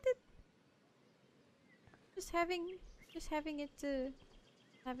 Look at it. Just having its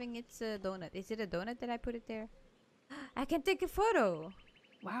donut. Is it a donut that I put it there? I can take a photo.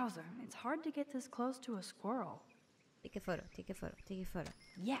 Wowzer, it's hard to get this close to a squirrel. Take a photo. Take a photo. Take a photo.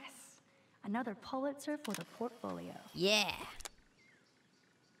 Yes! Another Pulitzer for the portfolio. Yeah.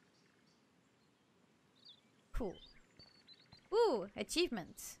 Cool. Ooh,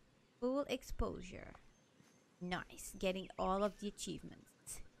 achievements. Full exposure. Nice. Getting all of the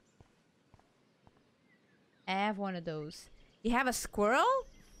achievements. I have one of those. You have a squirrel?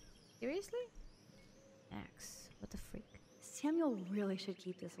 Seriously? Max, what the freak? Samuel really should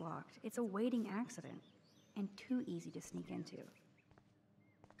keep this locked. It's a waiting accident. And too easy to sneak into.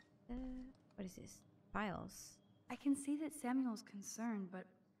 What is this? Files. I can see that Samuel's concerned, but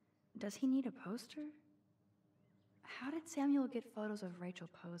does he need a poster? How did Samuel get photos of Rachel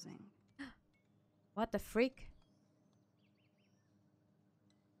posing? What the freak?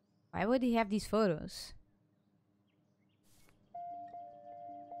 Why would he have these photos?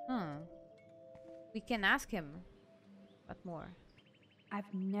 We can ask him. What more?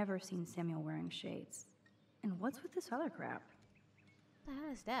 I've never seen Samuel wearing shades. And what's with this other crap? What the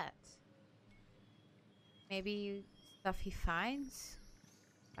hell is that? Maybe stuff he finds?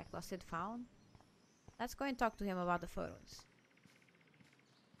 Like lost and found? Let's go and talk to him about the photos.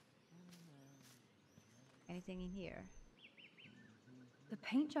 Anything in here? The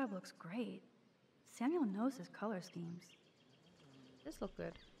paint job looks great. Samuel knows his color schemes. This look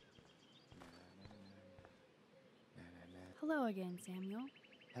good. Hello again, Samuel.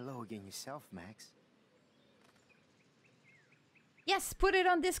 Hello again yourself, Max. Yes, put it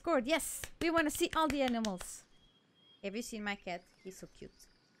on Discord. Yes, we want to see all the animals. Have you seen my cat? He's so cute.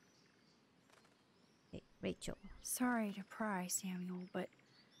 Rachel. Sorry to pry, Samuel, but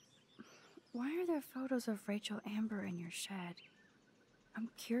why are there photos of Rachel Amber in your shed? I'm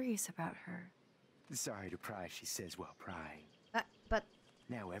curious about her. Sorry to pry, she says while prying. But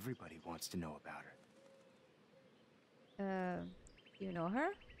Now everybody wants to know about her. you know her?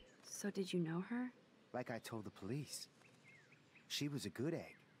 So did you know her? Like I told the police. She was a good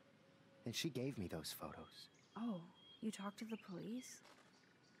egg. Then she gave me those photos. Oh, you talked to the police?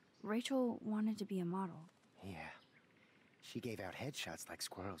 Rachel wanted to be a model. Yeah. She gave out headshots like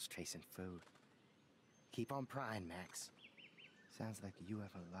squirrels chasing food. Keep on prying, Max. Sounds like you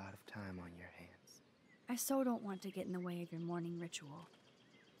have a lot of time on your hands. I so don't want to get in the way of your morning ritual.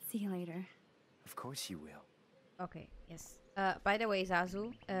 See you later. Of course you will. Okay, yes. By the way,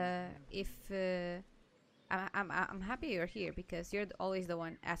 Zazu, I'm happy you're here because you're always the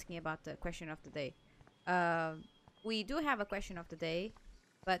one asking about the question of the day. We do have a question of the day,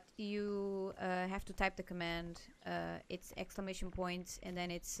 but you have to type the command. It's exclamation points and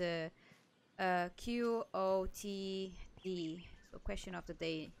then it's QOTD. So question of the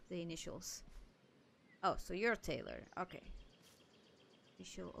day, the initials. Oh, so you're Taylor. Okay.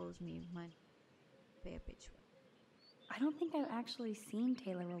 Rachel owes me money. Pay a bitch. I don't think I've actually seen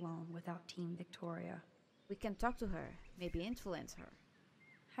Taylor alone without Team Victoria. We can talk to her. Maybe influence her.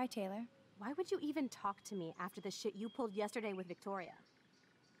 Hi, Taylor. Why would you even talk to me after the shit you pulled yesterday with Victoria?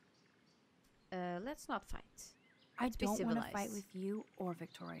 Let's not fight. I Let's be don't want to civilized. fight with you or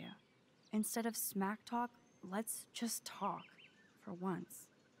Victoria. Instead of smack talk, let's just talk. For once.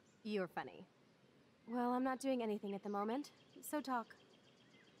 You're funny. Well, I'm not doing anything at the moment, so talk.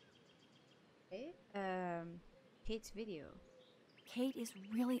 Okay. Kate's video. Kate is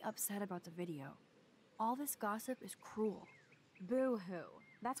really upset about the video. All this gossip is cruel. Boo-hoo.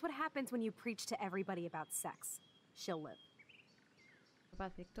 That's what happens when you preach to everybody about sex. She'll live.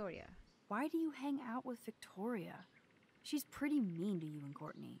 About Victoria. Why do you hang out with Victoria? She's pretty mean to you and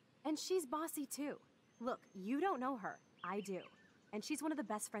Courtney. And she's bossy too. Look, you don't know her. I do. And she's one of the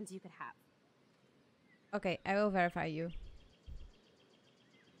best friends you could have. Okay, I will verify you.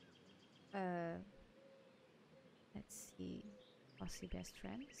 Let's see. Bossy best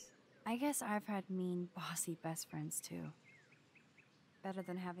friends? I guess I've had mean, bossy best friends too. Better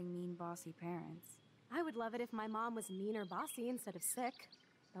than having mean, bossy parents. I would love it if my mom was mean or bossy instead of sick.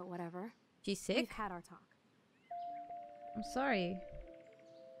 But whatever. She's sick? We've had our talk. I'm sorry.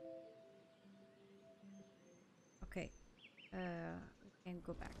 Okay. We can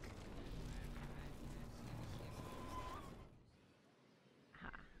go back.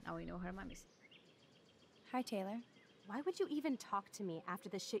 Aha, now we know her mom is. Hi, Taylor. Why would you even talk to me after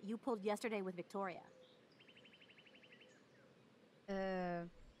the shit you pulled yesterday with Victoria?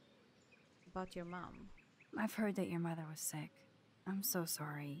 About your mom. I've heard that your mother was sick. I'm so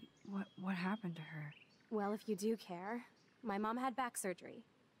sorry. What happened to her? Well, if you do care, my mom had back surgery.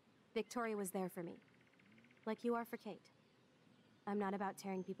 Victoria was there for me. Like you are for Kate. I'm not about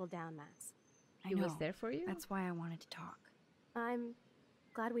tearing people down, Max. He was there for you? That's why I wanted to talk. I'm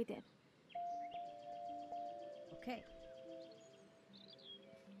glad we did. Okay.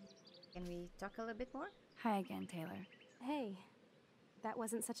 Can we talk a little bit more? Hi again, Taylor. Hey, that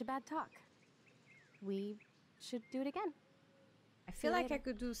wasn't such a bad talk. We should do it again. I feel like I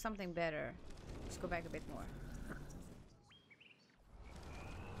could do something better. Let's go back a bit more.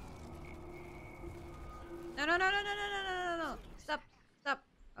 No, no, no, no, no, no, no, no, no, no. Stop, stop.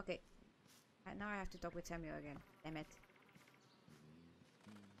 Okay. Now I have to talk with Samuel again. Damn it.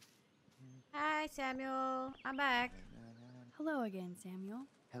 Hi, Samuel. I'm back. Hello again, Samuel.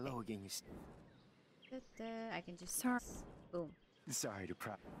 Hello again, you. I can just. Sorry. Boom. Sorry to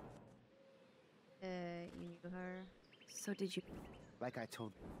pry. You knew her. So did you? Like I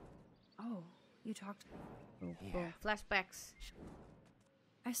told. Oh, you talked. Boom, Yeah. boom. Flashbacks.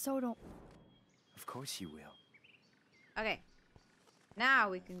 I so don't. Of course you will. Okay. Now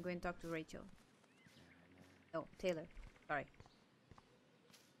we can go and talk to Rachel. No, Taylor. Sorry.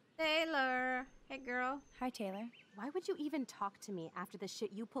 Taylor. Hey, girl. Hi, Taylor. Why would you even talk to me after the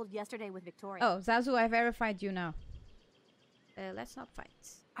shit you pulled yesterday with Victoria? Oh, Zazu, I verified you now. Let's not fight.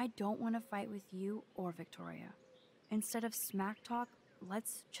 I don't want to fight with you or Victoria. Instead of smack talk,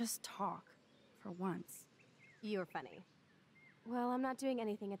 let's just talk. For once. You're funny. Well, I'm not doing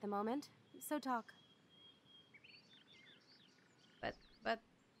anything at the moment, so talk. But...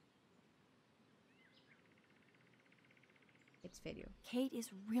 It's video. Kate is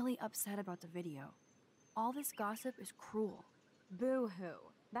really upset about the video. All this gossip is cruel.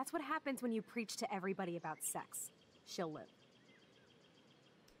 Boo-hoo. That's what happens when you preach to everybody about sex. She'll live.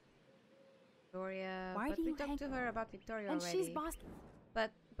 Victoria... Why but do we you talked to her about Victoria And already. she's boss.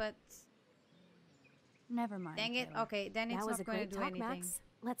 But... Never mind. Dang it. Taylor. Okay, then it's That was a not going to great do talk, anything. Max.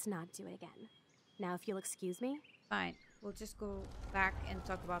 Let's not do it again. Now, if you'll excuse me. Fine. We'll just go back and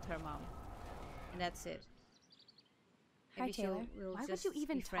talk about her mom. And that's it. Hi, Maybe Taylor. we'll Why would just you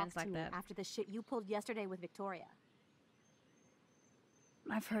even be talk friends to like me that. after the shit you pulled yesterday with Victoria?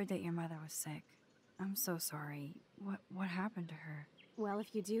 I've heard that your mother was sick. I'm so sorry. What happened to her? Well,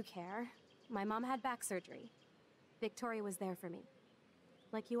 if you do care, my mom had back surgery. Victoria was there for me.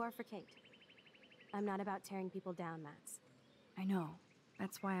 Like you are for Kate. I'm not about tearing people down, Max. I know.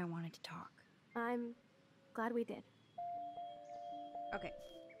 That's why I wanted to talk. I'm glad we did. Okay.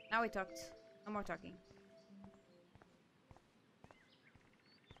 Now we talked. No more talking.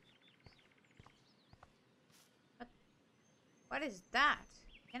 What is that?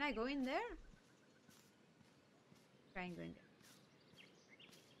 Can I go in there? Try and go in there.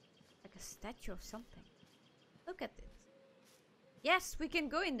 Like a statue of something. Look at this. Yes, we can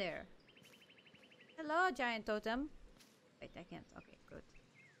go in there. Hello, giant totem. Wait, I can't. Okay, good.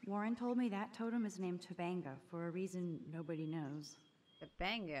 Warren told me that totem is named Tobanga for a reason nobody knows. The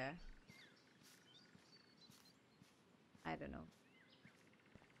banger. I don't know.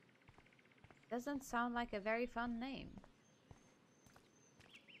 Doesn't sound like a very fun name.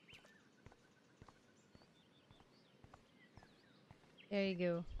 There you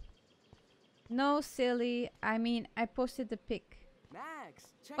go. No, silly. I mean, I posted the pic. Max,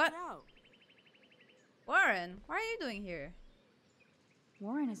 check What? it out. Warren, what are you doing here?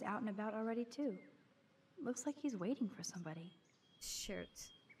 Warren is out and about already too. Looks like he's waiting for somebody. Shirt.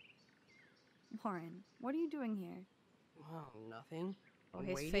 Warren, what are you doing here? Well, nothing. Oh, I'm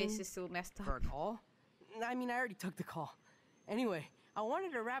his waiting face is still messed for a up. call. I mean, I already took the call. Anyway, I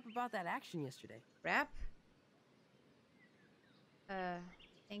wanted to rap about that action yesterday. Rap?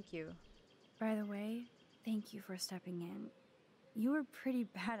 Thank you. By the way, thank you for stepping in. You were pretty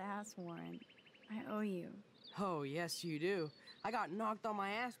badass, Warren. I owe you. Oh, yes, you do. I got knocked on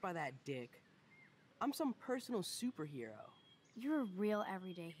my ass by that dick. I'm some personal superhero. You're a real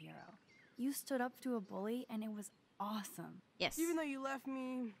everyday hero. You stood up to a bully and it was awesome. Yes. Even though you left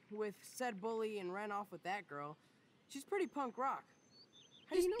me with said bully and ran off with that girl, she's pretty punk rock.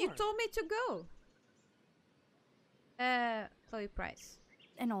 How do you know You her? told me to go. Chloe Price.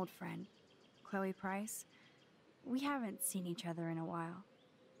 An old friend, Chloe Price. We haven't seen each other in a while.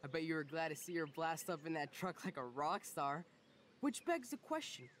 I bet you were glad to see her blast up in that truck like a rock star. Which begs the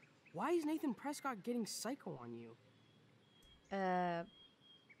question, why is Nathan Prescott getting psycho on you? I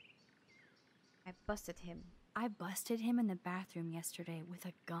busted him. I busted him in the bathroom yesterday with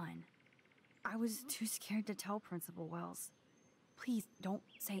a gun. I was too scared to tell Principal Wells. Please don't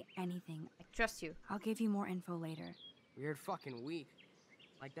say anything. I trust you. I'll give you more info later. Weird fucking week.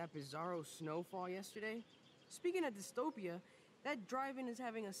 Like that bizarro snowfall yesterday. Speaking of dystopia, that drive-in is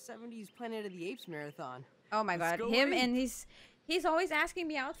having a 70s Planet of the Apes marathon. Oh my Let's god, go him in. and he's always asking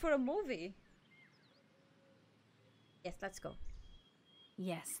me out for a movie. Yes, let's go.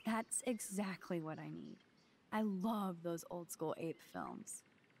 Yes, that's exactly what I need. I love those old school ape films.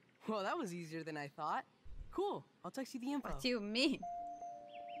 Well, that was easier than I thought. Cool. I'll text you the info. What do you mean?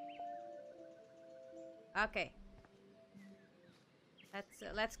 Okay.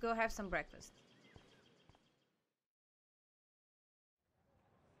 Let's go have some breakfast.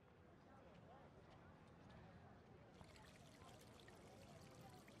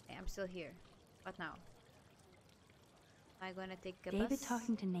 Okay, I'm still here. What now? Am I gonna take a David bus?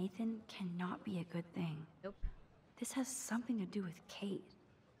 talking to Nathan cannot be a good thing. Nope. This has something to do with Kate.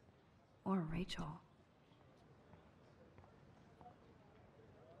 Or Rachel.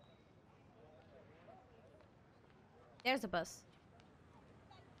 There's a bus.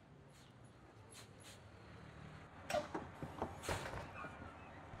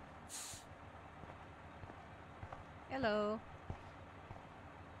 Hello.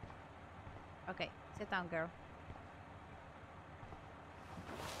 Okay, sit down, girl.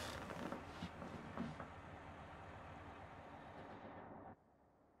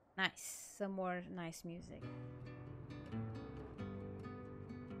 Nice. Some more nice music.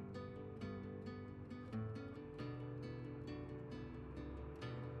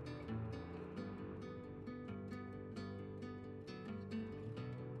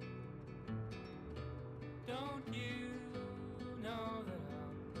 Don't you know that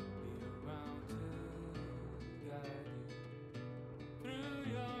I'll be around to guide you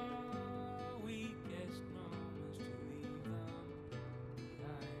through your weakest moments to leave them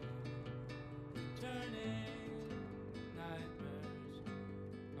behind you? Turning nightmares,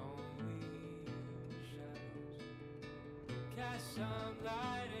 only shadows. Cast some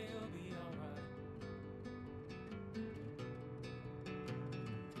light, it'll be alright.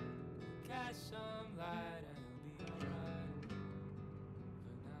 Catch some light and you'll be alright for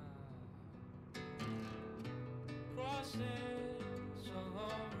now. Crossing so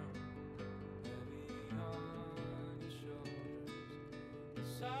long, heavy on your shoulders. The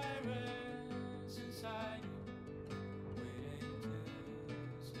sirens inside you, waiting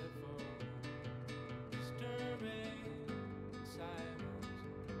to step forward. Disturbing silence,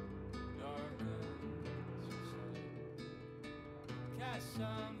 darkens your sight. Catch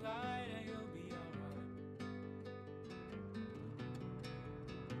some light and you'll be alright.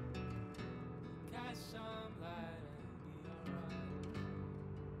 Catch some light and you'll be alright.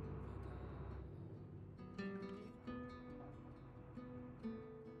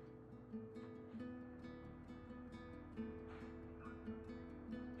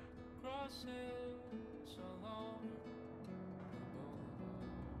 Crossing so long,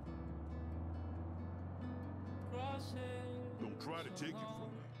 crossing. Don't try to take it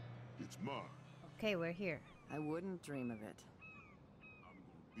from me. It's mine. Okay, we're here. I wouldn't dream of it. I'm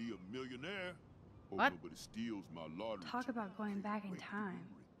gonna be a millionaire. Hope What? nobody steals my lottery. Talk ticket. about going back in Wait, time.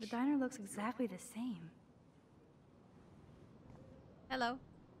 The rich. diner looks exactly the same. Hello.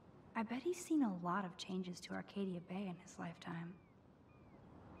 I bet he's seen a lot of changes to Arcadia Bay in his lifetime.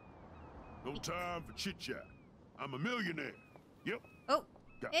 No time for chit chat. I'm a millionaire. Yep. Oh,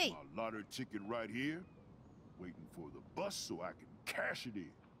 Got hey. my lottery ticket right here. Waiting for the bus so I can cash it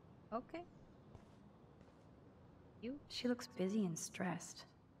in. Okay. You? She looks busy and stressed.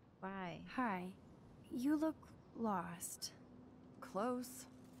 Why? Hi. You look lost. Close.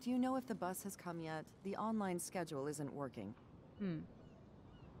 Do you know if the bus has come yet? The online schedule isn't working.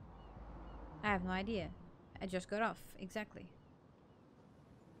 I have no idea. I just got off. Exactly.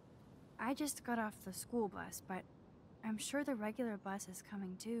 I just got off the school bus, but I'm sure the regular bus is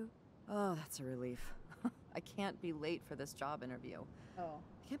coming too. Oh, that's a relief. I can't be late for this job interview. Oh.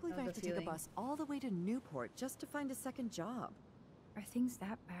 I can't believe I have to take a bus all the way to Newport just to find a second job. Are things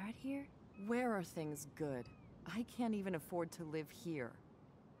that bad here? Where are things good? I can't even afford to live here.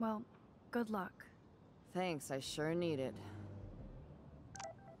 Well, good luck. Thanks, I sure need it.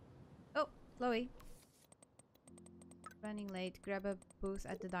 Oh, Chloe. Running late. Grab a booth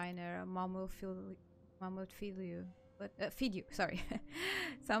at the diner. Mom will feed you. But feed you. Sorry.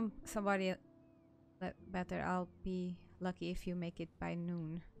 Somebody better. I'll be lucky if you make it by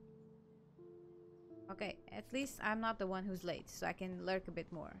noon. Okay, at least I'm not the one who's late, so I can lurk a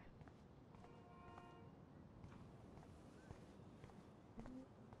bit more.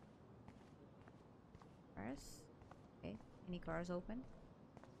 Cars. Okay, any cars open?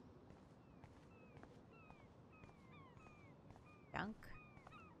 Junk.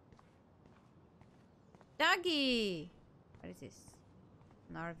 Doggy! What is this?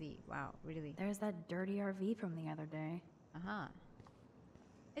 An RV. Wow, really? There's that dirty RV from the other day. Uh-huh.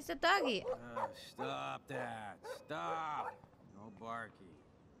 It's a doggy! Stop that! Stop! No barky.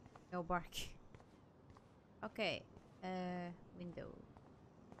 No bark. Okay. Window.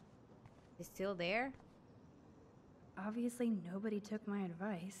 It's still there? Obviously, nobody took my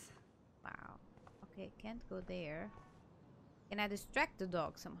advice. Wow. Okay, can't go there. Can I distract the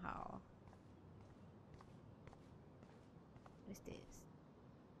dog somehow? What is this?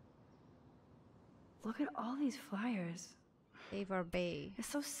 Look at all these flyers. Save our bay. It's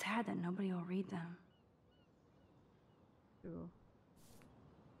so sad that nobody will read them. True.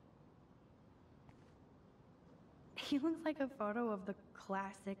 He looks like a photo of the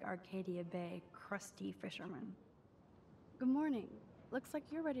classic Arcadia Bay crusty fisherman. Good morning. Looks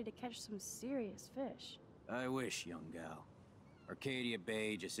like you're ready to catch some serious fish. I wish, young gal. Arcadia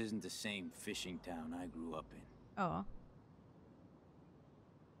Bay just isn't the same fishing town I grew up in. Oh.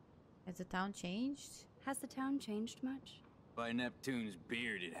 Has the town changed? Has the town changed much? By Neptune's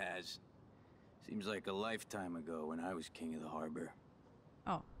beard, it has. Seems like a lifetime ago when I was king of the harbor.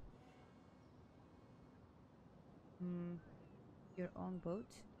 Oh. Your own boat?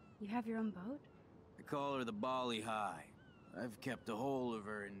 You have your own boat? I call her the Bali High. I've kept a hold of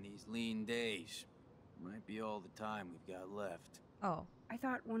her in these lean days. Might be all the time we've got left. Oh. I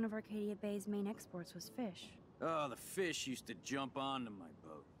thought one of Arcadia Bay's main exports was fish. Oh, the fish used to jump onto my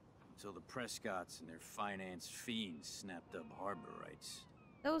boat. Until the Prescotts and their finance fiends snapped up harbor rights.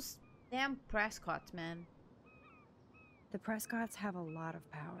 Those damn Prescotts, man. The Prescotts have a lot of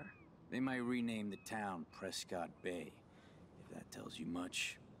power. They might rename the town Prescott Bay, if that tells you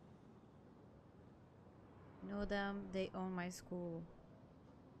much. Know them, they own my school.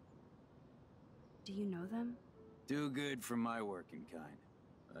 Do you know them? Do good for my working kind.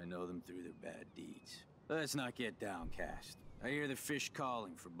 I know them through their bad deeds. Let's not get downcast. I hear the fish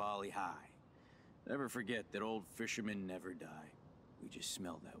calling for Bali High. Never forget that old fishermen never die. We just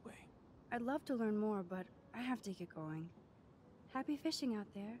smell that way. I'd love to learn more, but I have to get going. Happy fishing out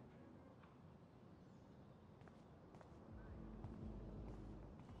there.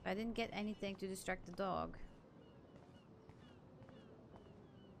 I didn't get anything to distract the dog.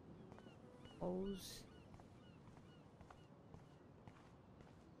 O's.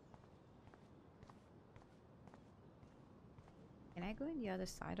 Can I go in the other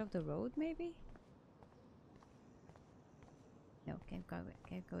side of the road, maybe? No, can't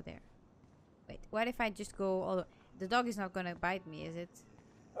go there. Wait, what if I just go all the dog is not gonna bite me, is it?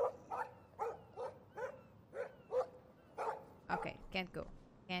 Okay, can't go.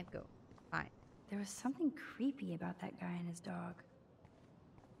 Can't go. Fine. There was something creepy about that guy and his dog.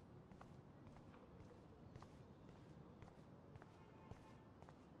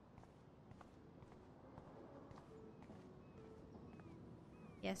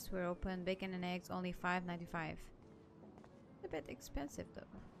 Yes, we're open. Bacon and eggs, only $5.95. A bit expensive though.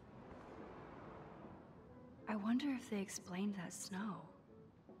 I wonder if they explained that snow.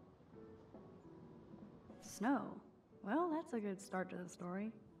 Snow? Well, that's a good start to the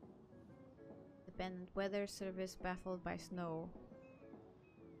story. Dependent weather service baffled by snow.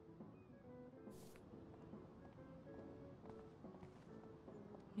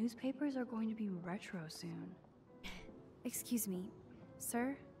 Newspapers are going to be retro soon. Excuse me,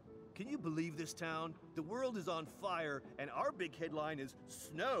 sir? Can you believe this town? The world is on fire, and our big headline is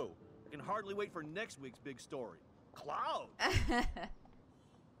snow. I can hardly wait for next week's big story. Clouds!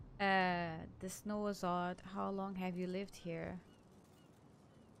 The snow was odd. How long have you lived here?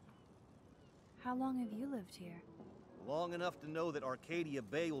 How long have you lived here? Long enough to know that Arcadia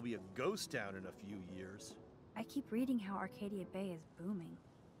Bay will be a ghost town in a few years. I keep reading how Arcadia Bay is booming.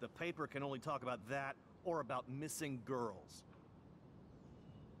 The paper can only talk about that or about missing girls.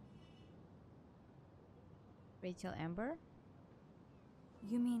 Rachel Amber?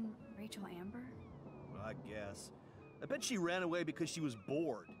 You mean Rachel Amber? I guess. I bet she ran away because she was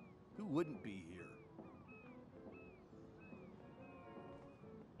bored. Who wouldn't be here?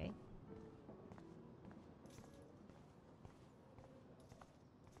 Okay.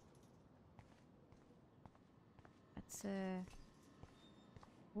 That's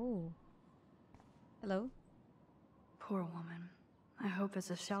oh. Hello. Poor woman. I hope it's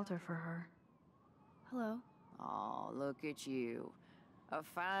a shelter for her. Hello. Oh, look at you. A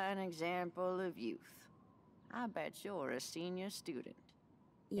fine example of youth. I bet you're a senior student.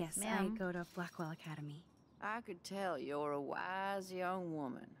 Yes, I go to Blackwell Academy. I could tell you're a wise young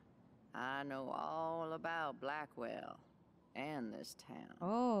woman. I know all about Blackwell and this town.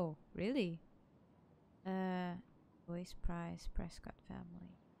 Oh, really? Joyce Price, Prescott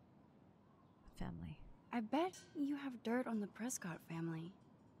family. Family. I bet you have dirt on the Prescott family.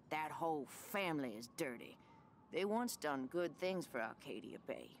 That whole family is dirty. They once done good things for Arcadia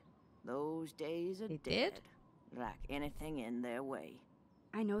Bay. Those days are They dead. did? Like anything in their way.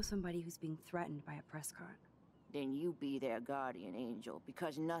 I know somebody who's being threatened by a Prescott. Then you be their guardian angel,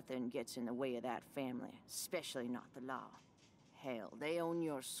 because nothing gets in the way of that family, especially not the law. Hell, they own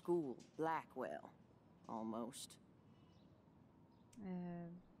your school, Blackwell. Almost.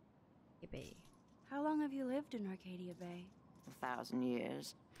 Bay. How long have you lived in Arcadia Bay? 1,000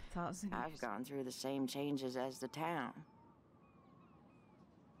 years. 1,000 years. I've gone through the same changes as the town.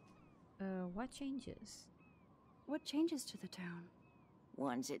 What changes? What changes to the town?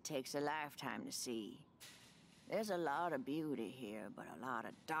 Ones it takes a lifetime to see. There's a lot of beauty here, but a lot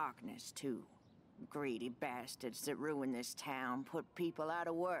of darkness, too. Greedy bastards that ruin this town, put people out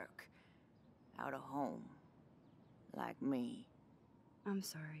of work, out of home. Like me. I'm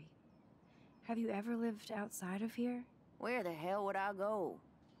sorry. Have you ever lived outside of here? Where the hell would I go?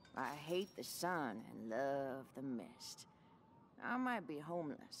 I hate the sun and love the mist. I might be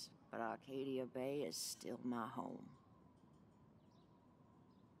homeless, but Arcadia Bay is still my home.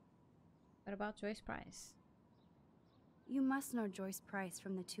 What about Joyce Price? You must know Joyce Price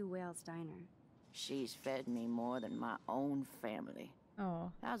from the Two Whales Diner. She's fed me more than my own family.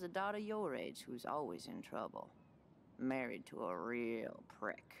 Oh. How's a daughter your age who's always in trouble? Married to a real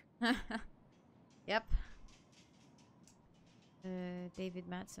prick. Yep. David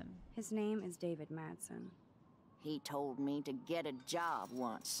Madsen. His name is David Madsen. He told me to get a job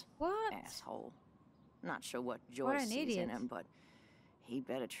once. What? Asshole. Not sure what What Joyce an sees idiot. in him, but he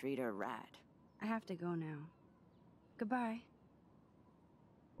better treat her right. I have to go now. Goodbye.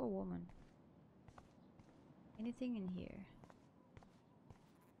 Poor woman. Anything in here?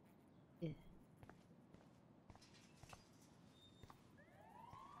 Yeah.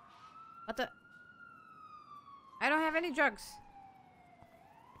 What the? I don't have any drugs.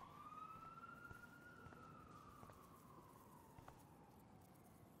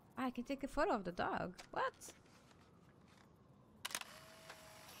 I can take a photo of the dog. What?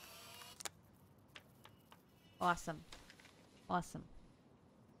 Awesome. Awesome.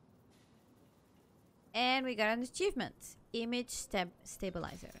 And we got an achievement. Image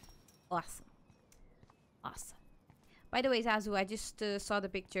stabilizer. Awesome. Awesome. By the way, Zazu, I just saw the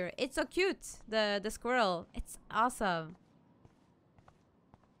picture. It's so cute. The squirrel. It's awesome.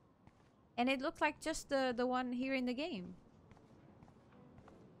 And it looks like just the one here in the game.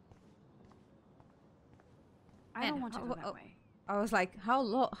 I don't want to go that way. I was like,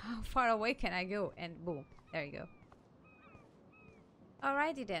 how far away can I go? And boom, there you go.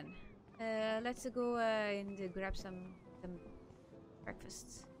 Alrighty then. Let's go and grab some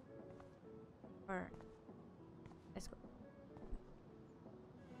breakfasts. Or let's go.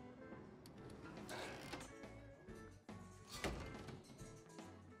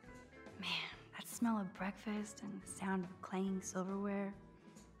 Man, that smell of breakfast and the sound of clanging silverware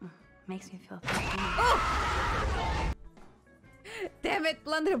makes me feel thirsty. Oh! Damn it,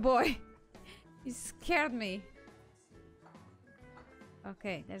 Blunder Boy! You scared me.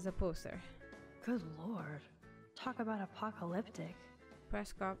 Okay, there's a poster. Good lord. Talk about apocalyptic.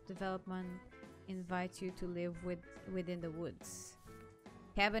 Prescott Development invites you to live within the woods.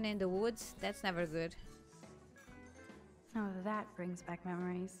 Cabin in the woods? That's never good. Oh, that brings back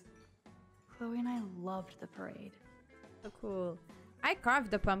memories. Chloe and I loved the parade. So cool. I carved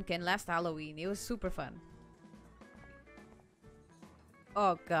the pumpkin last Halloween. It was super fun.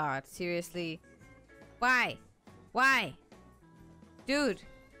 Oh god, seriously. Why? Why? Dude.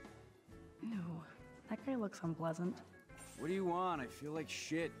 Ew, that guy looks unpleasant. What do you want? I feel like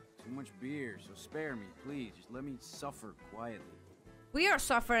shit. Too much beer, so spare me, please. Just let me suffer quietly. We are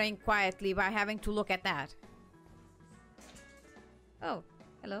suffering quietly by having to look at that. Oh,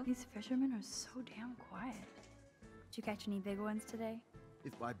 hello. These fishermen are so damn quiet. Did you catch any big ones today?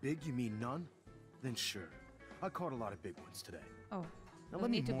 If by big you mean none, then sure. I caught a lot of big ones today. Oh, now no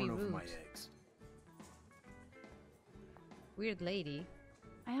let me need to be mourn over rude. my eggs. Weird lady.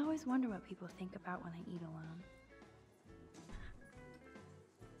 I always wonder what people think about when I eat alone.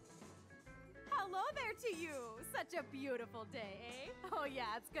 Hello there to you! Such a beautiful day, eh? Oh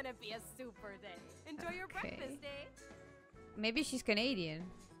yeah, it's gonna be a super day. Enjoy your breakfast, eh? Maybe she's Canadian.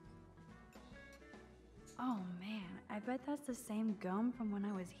 Oh man, I bet that's the same gum from when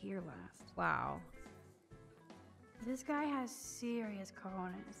I was here last. Wow. This guy has serious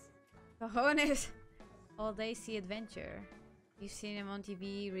cojones. Cojones! All day see adventure. You've seen him on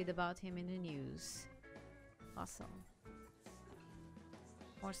TV, read about him in the news. Awesome.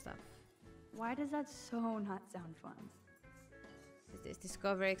 More stuff. Why does that so not sound fun? This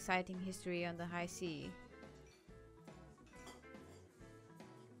discover exciting history on the high sea.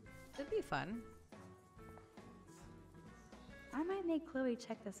 Should be fun. I might make Chloe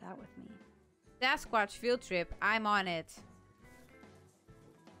check this out with me. Sasquatch field trip. I'm on it.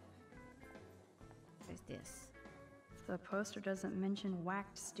 What is this? The poster doesn't mention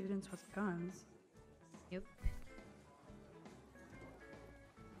whacked students with guns. Nope.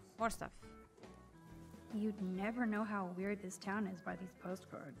 More stuff. You'd never know how weird this town is by these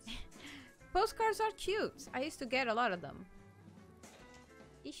postcards. Postcards are cute. I used to get a lot of them.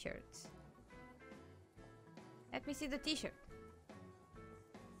 T-shirts. Let me see the t-shirt.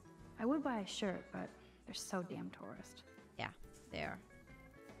 I would buy a shirt, but they're so damn tourist. Yeah, they are.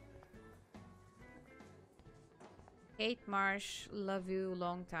 Kate Marsh, love you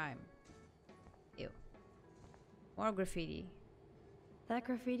long time. Ew. More graffiti. That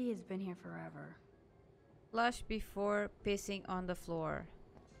graffiti has been here forever. Flush before pissing on the floor.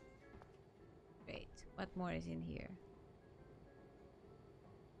 Great. What more is in here?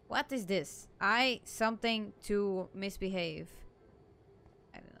 What is this? Something to misbehave.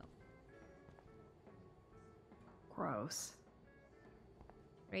 I don't know. Gross.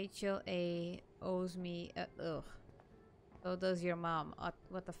 Rachel A owes me ugh. So does your mom.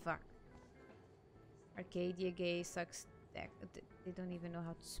 What the fuck? Arcadia Gay sucks. They don't even know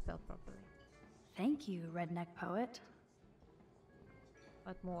how to spell properly. Thank you, redneck poet.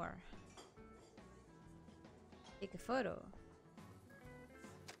 What more? Take a photo.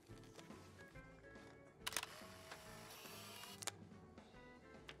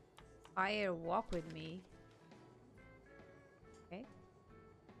 Fire walk with me. Okay.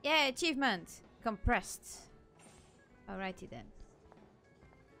 Yeah, achievement! Compressed. Alrighty then.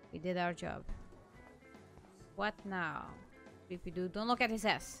 We did our job. What now? Creepy dude, don't look at his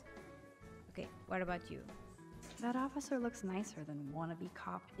ass. Okay, what about you? That officer looks nicer than wannabe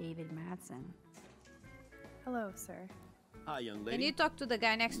cop David Madsen. Hello, sir. Hi, young lady. Can you talk to the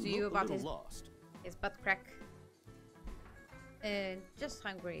guy next to you about his lost. his butt crack? Just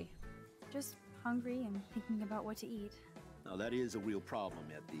hungry. Just hungry and thinking about what to eat. Now, that is a real problem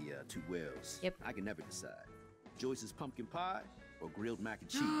at the Two Wells. Yep. I can never decide. Joyce's pumpkin pie or grilled mac and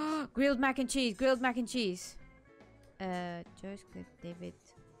cheese? Grilled mac and cheese. Grilled mac and cheese. Joyce, good. David.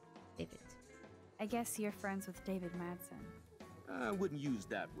 I guess you're friends with David Madsen. I wouldn't use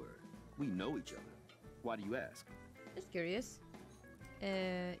that word. We know each other. Why do you ask? Just curious.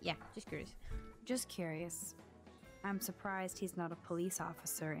 Yeah, just curious. Just curious. I'm surprised he's not a police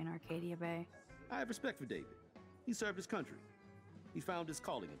officer in Arcadia Bay. I have respect for David. He served his country. He found his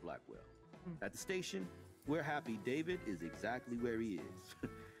calling at Blackwell. At the station, we're happy David is exactly where he is.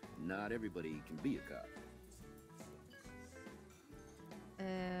 Not everybody can be a cop.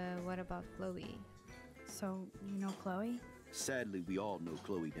 What about Chloe? So, you know Chloe? Sadly, we all know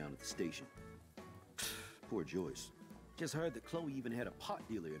Chloe down at the station. Poor Joyce. Just heard that Chloe even had a pot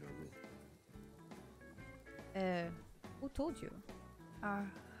dealer in her room. Who told you?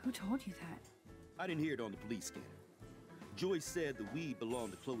 Who told you that? I didn't hear it on the police scanner. Joyce said the weed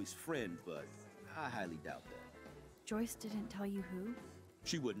belonged to Chloe's friend, but I highly doubt that. Joyce didn't tell you who?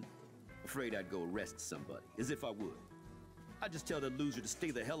 She wouldn't. Afraid I'd go arrest somebody, as if I would. I'd just tell that loser to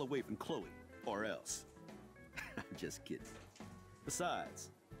stay the hell away from Chloe, or else. I'm just kidding. Besides,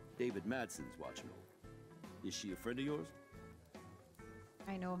 David Madsen's watching over. Is she a friend of yours?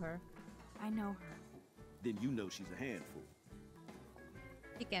 I know her. I know her. Then you know she's a handful.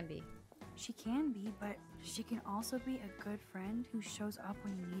 She can be. She can be, but she can also be a good friend who shows up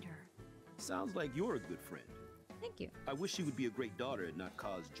when you need her. Sounds like you're a good friend. Thank you. I wish she would be a great daughter and not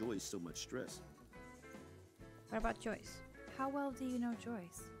cause Joyce so much stress. What about Joyce? How well do you know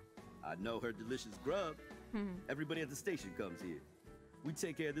Joyce? I know her delicious grub. Everybody at the station comes here. We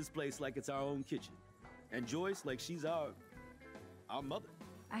take care of this place like it's our own kitchen. And Joyce like she's our mother.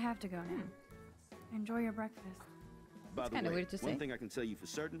 I have to go now. Enjoy your breakfast. By the way, weird to one say. thing I can tell you for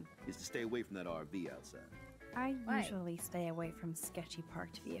certain is to stay away from that RV outside. I Why? usually stay away from sketchy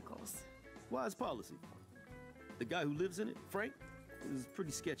parked vehicles. Wise policy. The guy who lives in it, Frank, is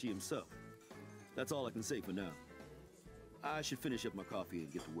pretty sketchy himself. That's all I can say for now. I should finish up my coffee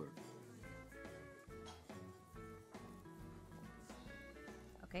and get to work.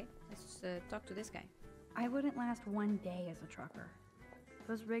 Okay, let's talk to this guy. I wouldn't last one day as a trucker.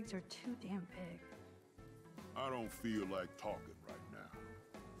 Those rigs are too damn big. I don't feel like talking right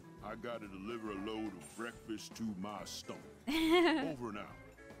now. I gotta deliver a load of breakfast to my stomach. Over and out.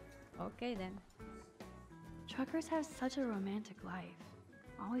 Okay then. Truckers have such a romantic life.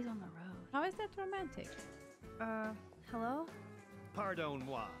 Always on the road. How is that romantic? Hello? Pardon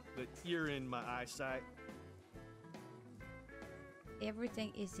moi, but you're in my eyesight.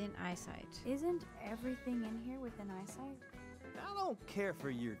 Everything is in eyesight. Isn't everything in here within eyesight? I don't care for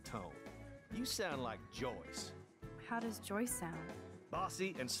your tone. You sound like Joyce. How does Joyce sound?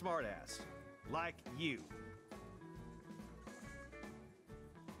 Bossy and smartass. Like you.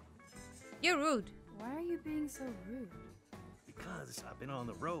 You're rude. Why are you being so rude? Because I've been on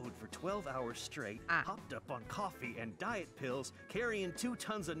the road for 12 hours straight, hopped up on coffee and diet pills, carrying 2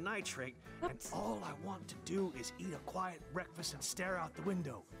 tons of nitrate, and all I want to do is eat a quiet breakfast and stare out the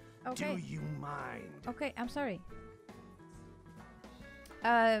window. Okay. Do you mind? Okay, I'm sorry.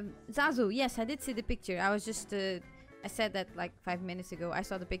 Zazu, yes, I did see the picture. I was just, I said that like 5 minutes ago. I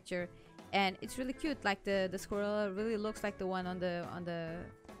saw the picture, and it's really cute. Like the squirrel really looks like the one on the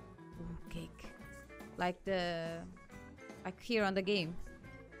cake, like here on the game.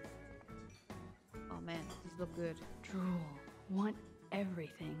 Oh man, these look good. Drool. Want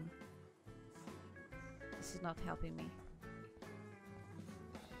everything. This is not helping me.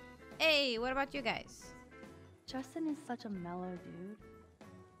 Hey, what about you guys? Justin is such a mellow dude.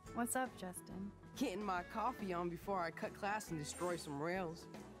 What's up, Justin? Getting my coffee on before I cut class and destroy some rails.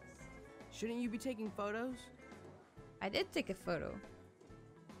 Shouldn't you be taking photos? I did take a photo.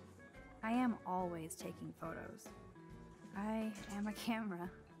 I am always taking photos. I am a camera.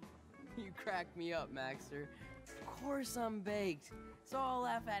 You crack me up, Maxter. Of course I'm baked, so I'll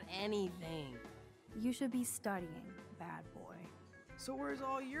laugh at anything. You should be studying, bad boy. So where's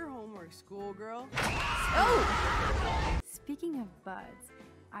all your homework, schoolgirl? Oh! Speaking of buds,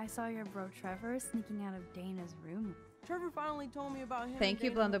 I saw your bro Trevor sneaking out of Dana's room. Trevor finally told me about him. Thank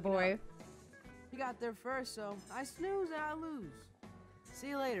you, Blunder Boy. He got there first, so I snooze and I lose. See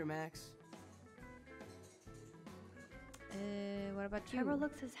you later, Max. What about you? Trevor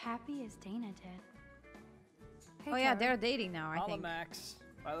looks as happy as Dana did. Hey, oh yeah, they're dating now, I Holla, think. Max.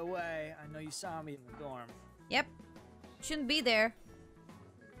 By the way, I know you saw me in the dorm. Yep. Shouldn't be there.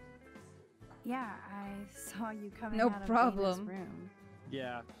 Yeah, I saw you coming No out of problem. Dana's room.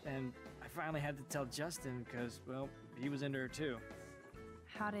 Yeah, and I finally had to tell Justin because, well, he was into her too.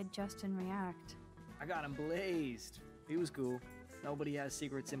 How did Justin react? I got him blazed. He was cool. Nobody has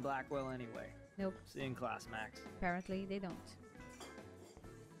secrets in Blackwell anyway. Nope. See you in class, Max. Apparently they don't.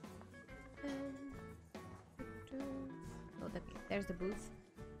 Oh, there's the booth.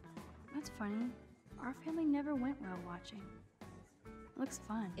 That's funny. Our family never went whale watching. Looks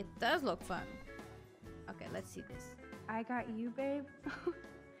fun. It does look fun. Okay, let's see this. I got you, babe.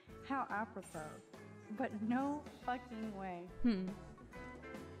 How apropos. But no fucking way.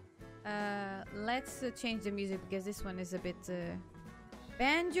 Let's change the music because this one is a bit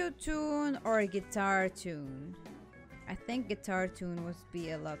banjo tune or guitar tune. I think guitar tune would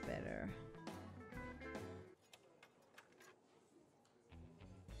be a lot better.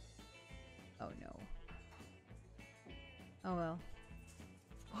 Oh no. Oh well.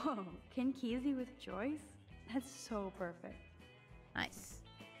 Whoa, Ken Kesey with Joyce? That's so perfect. Nice.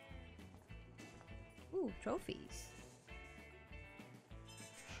 Ooh, trophies.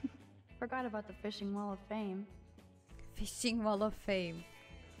 Forgot about the Fishing Wall of Fame. Fishing Wall of Fame.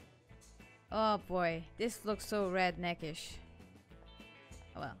 Oh boy, this looks so redneckish.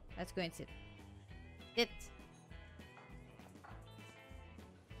 Oh well, let's go and sit. Sit.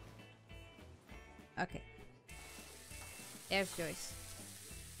 Okay. There's Joyce.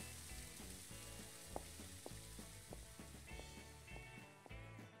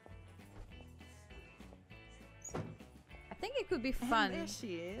 I think it could be fun. And there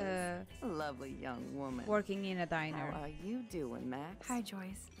she is. A lovely young woman. Working in a diner. How are you doing, Max? Hi,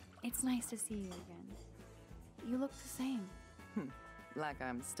 Joyce. It's nice to see you again. You look the same. Like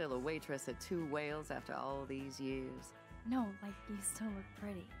I'm still a waitress at Two Whales after all these years. No, like you still look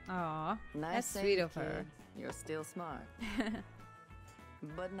pretty. Aw, Nice that's save, sweet of kid. her. You're still smart.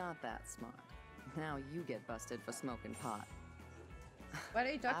 But not that smart. Now you get busted for smoking pot. What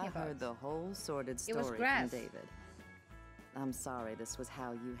are you talking about? I heard the whole sordid It was story grass. from David. I'm sorry this was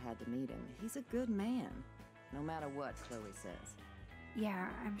how you had to meet him. He's a good man, no matter what Chloe says. Yeah,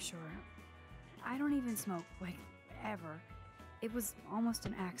 I'm sure. I don't even smoke, like, ever. It was almost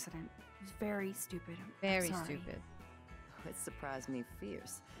an accident. It was very stupid. I'm Very sorry. stupid. It surprised me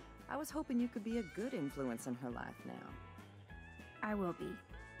fierce. I was hoping you could be a good influence in her life now. I will be.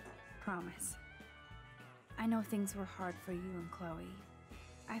 Promise. I know things were hard for you and Chloe.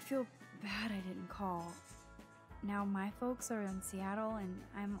 I feel bad I didn't call. Now my folks are in Seattle and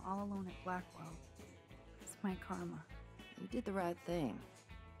I'm all alone at Blackwell. It's my karma. You did the right thing.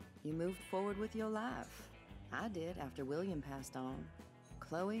 You moved forward with your life. I did after William passed on.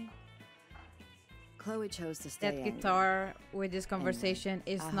 Chloe chose to stay That angry. guitar with this conversation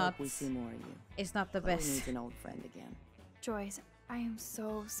Anyway, is I not. hope we see more of you. It's not the Chloe best. needs an old friend again. Joyce, I am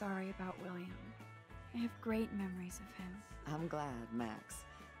so sorry about William. I have great memories of him. I'm glad, Max.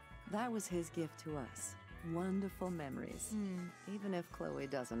 That was his gift to us. Wonderful memories. Even if Chloe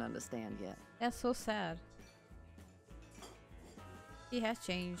doesn't understand yet. That's so sad. He has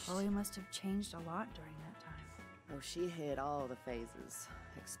changed. Chloe must have changed a lot during that time. Oh, she hit all the phases.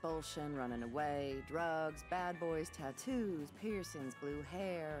 Expulsion, running away, drugs, bad boys, tattoos, piercings, blue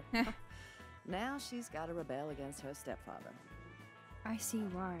hair. Now she's got to rebel against her stepfather. I see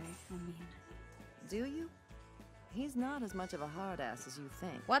why. I mean, do you? He's not as much of a hard ass as you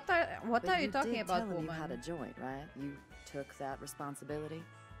think. What But are you talking did about, tell him woman? You had a joint, right? You took that responsibility.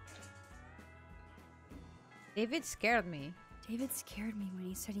 David scared me. David scared me when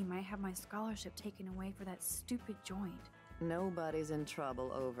he said he might have my scholarship taken away for that stupid joint. Nobody's in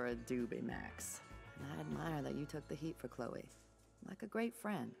trouble over a doobie, Max. And I admire that you took the heat for Chloe. Like a great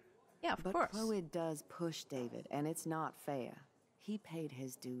friend. Yeah, of but course. Chloe does push David, and it's not fair. He paid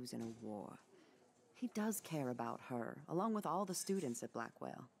his dues in a war. He does care about her, along with all the students at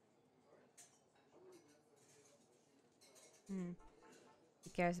Blackwell. He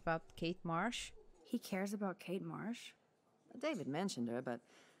cares about Kate Marsh. He cares about Kate Marsh? David mentioned her, but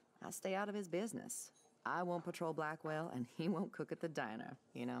I stay out of his business. I won't patrol Blackwell, and he won't cook at the diner,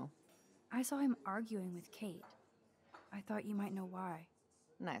 you know? I saw him arguing with Kate. I thought you might know why.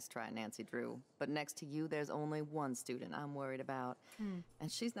 Nice try, Nancy Drew. But next to you, there's only one student I'm worried about.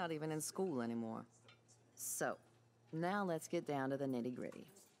 And she's not even in school anymore. So, now let's get down to the nitty-gritty.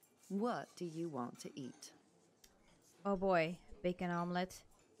 What do you want to eat? Oh boy, bacon omelet.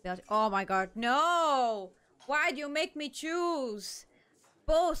 Oh my god, no! Why'd you make me choose?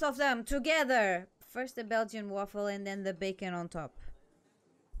 Both of them together! First the Belgian waffle and then the bacon on top.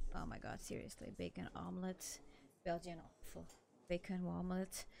 Oh my god, seriously. Bacon omelet, Belgian waffle. Bacon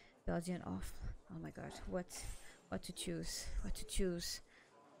omelet, Belgian waffle. Oh my god, what to choose? What to choose?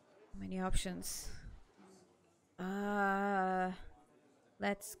 Many options.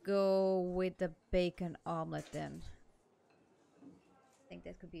 Let's go with the bacon omelet then. think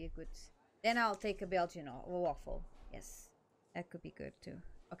that could be a good. Then I'll take a Belgian waffle. Yes, that could be good too.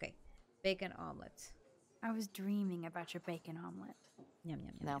 Okay, bacon omelet. I was dreaming about your bacon omelet. Yum, yum,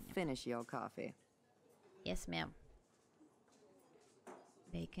 yum. Now yum, yum. finish your coffee. Yes, ma'am.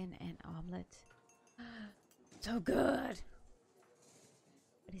 Bacon and omelet. So good.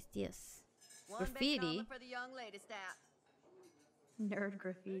 What is this? Graffiti? For the young lady staff. Nerd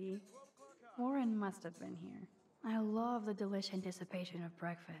graffiti. Warren must have been here. I love the delish anticipation of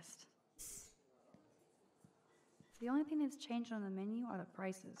breakfast. The only thing that's changed on the menu are the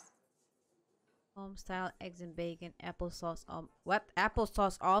prices. Home style eggs and bacon, applesauce what?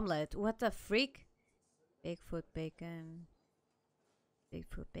 Applesauce omelet? What the freak? Bigfoot bacon.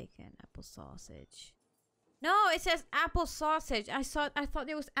 Bigfoot bacon, apple sausage. No, it says apple sausage. I thought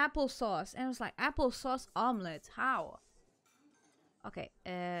it was applesauce, and it was like applesauce omelet. How? Okay,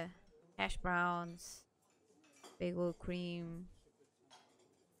 hash browns, bagel cream.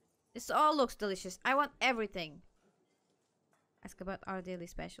 This all looks delicious. I want everything. Ask about our daily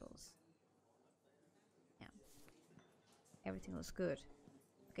specials. Yeah, everything looks good.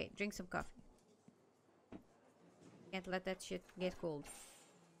 Okay, drink some coffee. Can't let that shit get cold.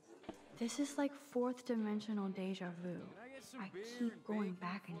 This is like fourth dimensional deja vu. I keep going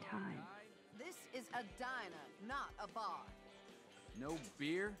back in time. This is a diner, not a bar. No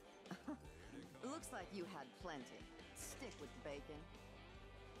beer? Looks like you had plenty. Stick with the bacon.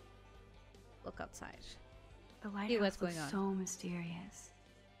 Look outside. The See lighthouse what's going looks on. so mysterious.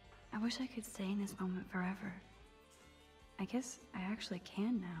 I wish I could stay in this moment forever. I guess I actually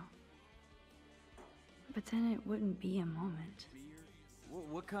can now. But then it wouldn't be a moment.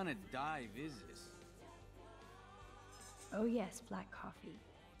 What kind of dive is this? Oh yes, black coffee.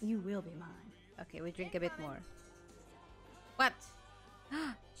 You will be mine. Okay, we drink a bit more. What?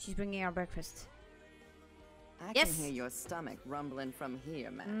 She's bringing our breakfast. I Yes! can hear your stomach rumbling from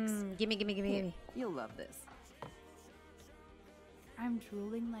here, Max. Gimme, gimme, gimme, gimme. You'll love this. I'm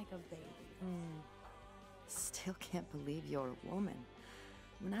drooling like a baby. Still can't believe you're a woman.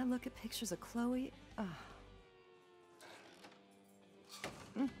 When I look at pictures of Chloe,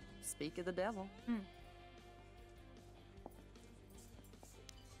 speak of the devil.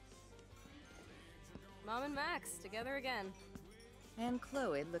 Mom and Max, together again. And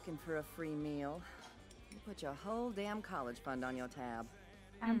Chloe looking for a free meal. You put your whole damn college fund on your tab.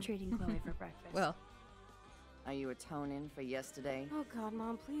 I'm treating Chloe for breakfast. Well, Are you atoning for yesterday? Oh god,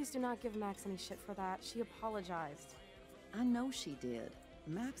 Mom, please do not give Max any shit for that. She apologized. I know she did.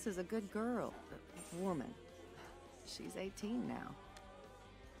 Max is a good girl. A woman. She's 18 now.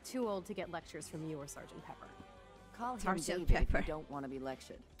 Too old to get lectures from you or Sergeant Pepper. Call him Sergeant David if Pepper. you don't want to be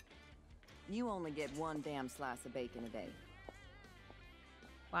lectured. You only get one damn slice of bacon a day.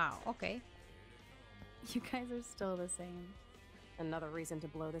 wow, okay. You guys are still the same. Another reason to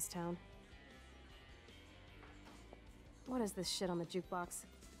blow this town. What is this shit on the jukebox?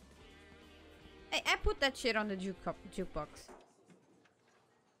 Hey, I put that shit on the jukebox.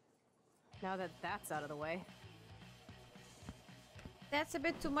 Now that that's out of the way, That's a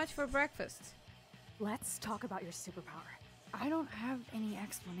bit too much for breakfast. let's talk about your superpower. I don't have any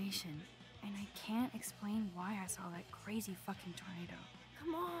explanation, and I can't explain why I saw that crazy fucking tornado.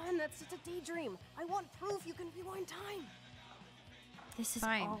 Come on, that's just a daydream. I want proof you can rewind time. This is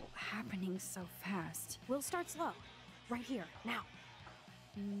Fine. all happening so fast. We'll start slow. Right here, now.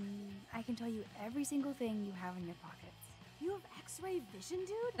 I can tell you every single thing you have in your pockets. You have X-ray vision,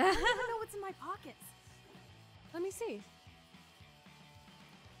 dude? I don't even know what's in my pockets. Let me see.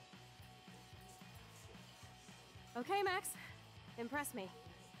 Okay, Max. Impress me.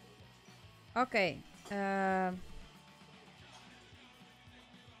 Okay.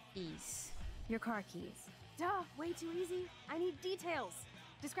 Keys. Your car keys. Duh, way too easy. I need details.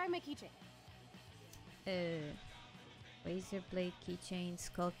 Describe my keychain. Razor blade keychain,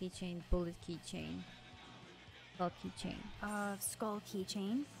 skull keychain, bullet keychain. Skull keychain. Skull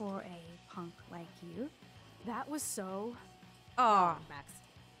keychain for a punk like you. That was so... Oh, Max.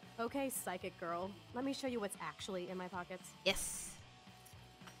 Okay, psychic girl. Let me show you what's actually in my pockets. yes.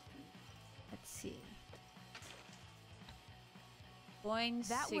 Let's see. Coins,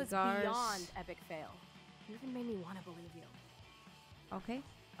 That was cigars. beyond epic fail. You even made me want to believe you. Okay,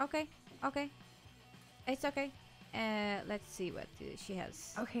 okay, okay. It's okay. Let's see what she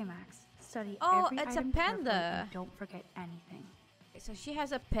has. Okay, Max. Study Oh, every it's a item carefully panda. and don't forget anything. Okay, so she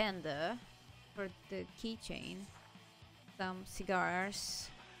has a panda for the keychain, some cigars,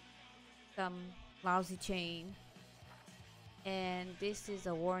 some lousy chain, and this is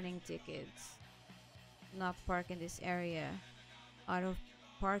a warning ticket. Not park in this area. Out of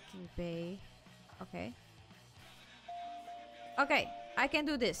parking bay. Okay. Okay. I can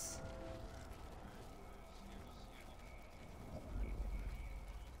do this.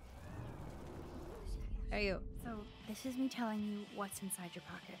 There you go. So, this is me telling you what's inside your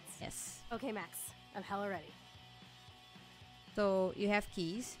pockets. Yes. Okay, Max. I'm hella ready. So you have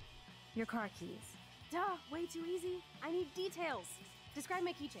keys. Your car keys. Duh, way too easy. I need details. Describe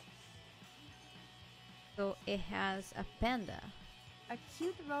my keychain. So it has a panda. A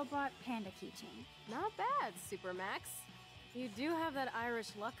cute robot panda keychain. Not bad, Super Max. You do have that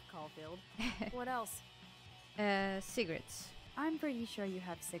Irish luck, Caulfield. What else? Cigarettes. I'm pretty sure you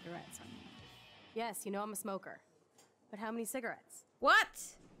have cigarettes on you. Yes, you know I'm a smoker. But how many cigarettes?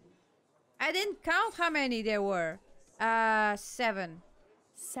 What? I didn't count how many there were. 7.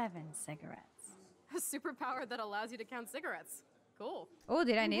 7 cigarettes. A superpower that allows you to count cigarettes. Cool. Oh,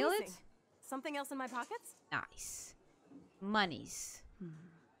 did I nail it? Amazing. Something else in my pockets? Nice. Monies.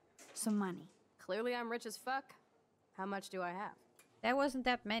 Some money. Clearly I'm rich as fuck. How much do I have? That wasn't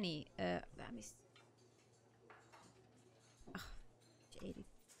that many. Let me see.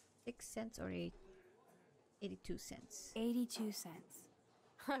 86 cents or 82 cents? 82 cents.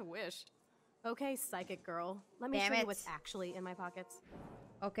 I wish. Okay, psychic girl. Let me Damn show you it. what's actually in my pockets.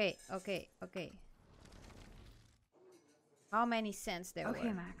 Okay. How many cents there were?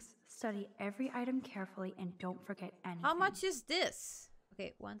 Okay, Max. Study every item carefully and don't forget anything. How much is this?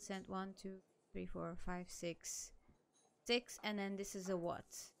 Okay, 1 cent. 1, 2, 3, 4, 5, 6. 6, and then this is a what?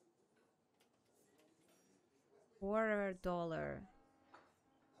 $1.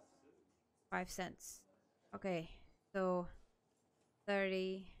 5 cents. Okay, so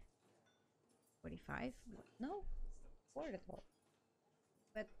 30, 45. No, $4.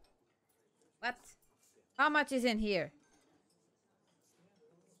 But what? How much is in here?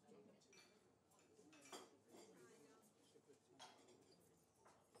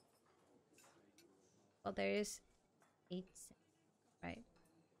 Well, there is 8 cents, right?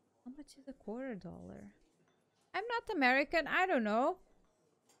 How much is $0.25? I'm not American. I don't know.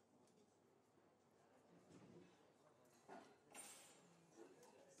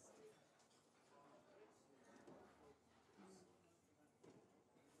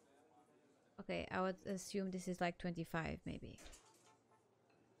 Okay, I would assume this is like 25 maybe.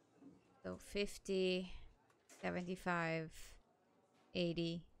 So 50, 75,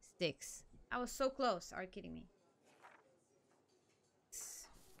 86. I was so close. Are you kidding me?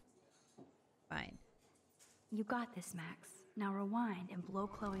 Fine. You got this, Max. Now rewind and blow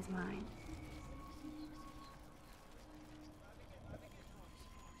Chloe's mind.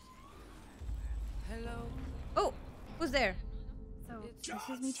 Hello. Oh, who's there? So this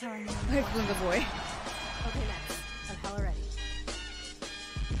is me telling you. Where's Bunga Boy? Okay, Max. I'm hella ready.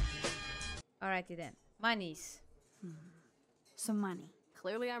 Alrighty then. Monies. Some money.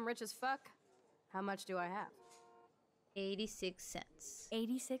 Clearly I'm rich as fuck. How much do I have? 86 cents.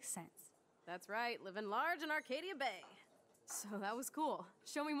 86 cents. That's right, living large in Arcadia Bay. So that was cool.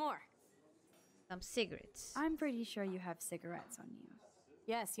 Show me more. Some cigarettes. I'm pretty sure you have cigarettes on you.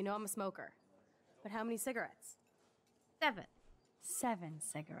 Yes, you know I'm a smoker. But how many cigarettes? 7. 7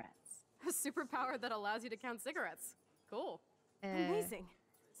 cigarettes. A superpower that allows you to count cigarettes. Cool. Amazing.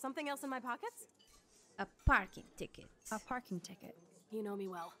 Something else in my pockets? A parking ticket. A parking ticket. You know me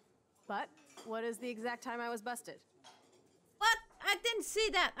well. But what is the exact time I was busted? What? I didn't see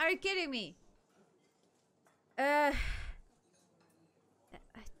that. Are you kidding me? 11:10.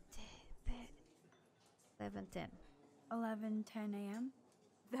 11:10 a.m.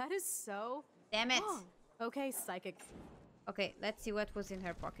 That is so... Damn it. wrong. Okay, psychic. Okay, let's see what was in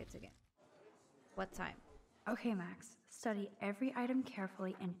her pockets again. What time? Okay, Max. Study every item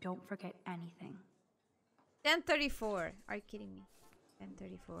carefully and don't forget anything. 10:34. Are you kidding me?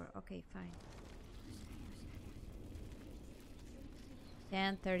 10:34. Okay, fine.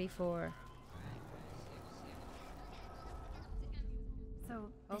 10:34.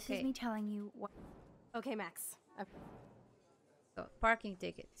 So this Okay. is me telling you what. Okay, Max. So, parking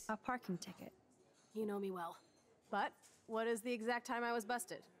tickets. A parking ticket. You know me well. But what is the exact time I was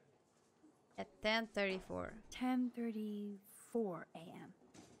busted? At 10:34. 10:34 a.m.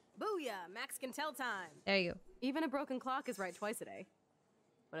 Booyah! Max can tell time. There you go. Even a broken clock is right twice a day.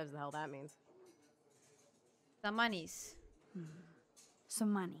 Whatever the hell that means. Some monies.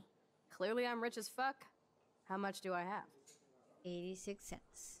 Some money. Clearly I'm rich as fuck. How much do I have? 86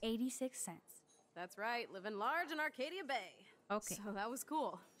 cents. 86 cents. That's right, living large in Arcadia Bay. Okay. So that was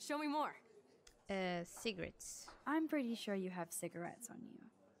cool. Show me more. Cigarettes. I'm pretty sure you have cigarettes on you.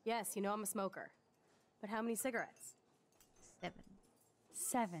 Yes, you know I'm a smoker. But how many cigarettes? 7.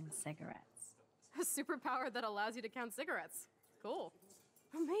 7 cigarettes. A superpower that allows you to count cigarettes. Cool.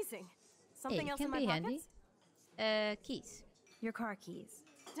 Amazing. Something Hey, else can in my be pockets? handy. Keys. Your car keys.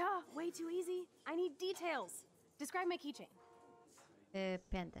 Duh, way too easy. I need details. Describe my keychain.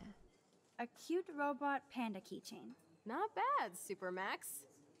 Panda. A cute robot panda keychain. Not bad, Super Max.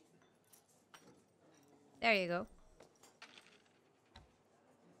 There you go.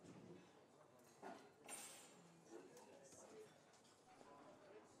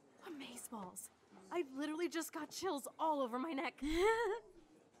 Amazeballs. I literally just got chills all over my neck.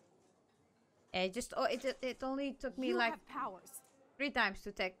 It only took me You like have powers. 3 times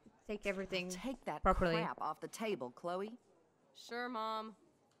to take everything Take that properly. crap off the table, Chloe. Sure, Mom.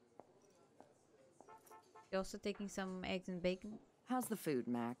 You're also taking some eggs and bacon. How's the food,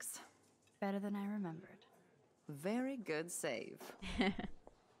 Max? Better than I remembered. Very good save.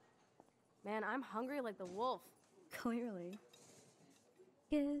 Man, I'm hungry like the wolf. Clearly.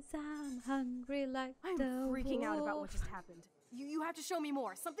 'Cause I'm hungry like I'm the freaking out about wolf. what just happened. You have to show me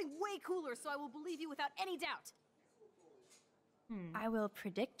more. Something way cooler so I will believe you without any doubt. I will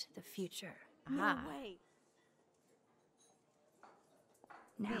predict the future. No way.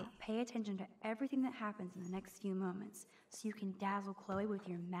 Now, pay attention to everything that happens in the next few moments so you can dazzle Chloe with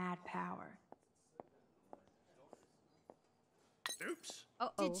your mad power. Oops.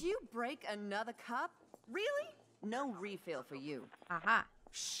 Did you break another cup? Really? No refill for you. Aha.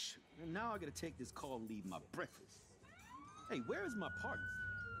 Shh. And now I gotta take this call and leave my breakfast. Hey, where is my partner?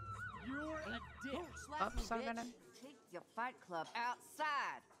 You're a dick. Don't slap me, bitch. Take your fight club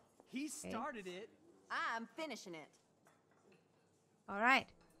outside. He started it. I'm finishing it. Alright.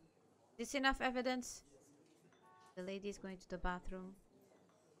 This enough evidence. The lady is going to the bathroom.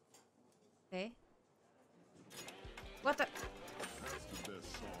 Okay. What the? That's the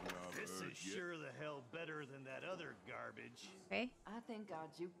best song I've This heard is yet. sure the hell better than that other garbage. Okay. I think our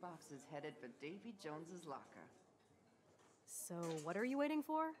jukebox is headed for Davy Jones's locker. So, what are you waiting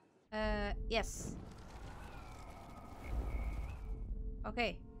for? Yes.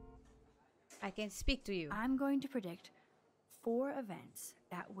 Okay. I can speak to you. I'm going to predict 4 events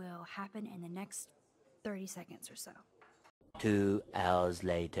that will happen in the next 30 seconds or so. 2 hours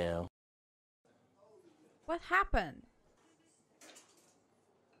later. What happened?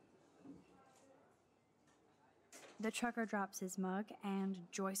 The trucker drops his mug and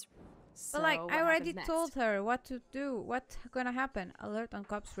Joyce... But like, I already told her what to do. What's gonna happen? Alert on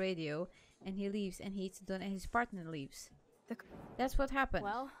cop's radio, and he leaves, and he eats the donut, and his partner leaves. That's what happened.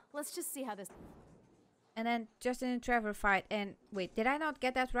 Well, let's just see how this... And then Justin and Trevor fight, and wait, did I not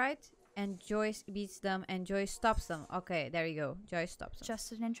get that right? And Joyce beats them, and Joyce stops them. Okay, there you go. Joyce stops them.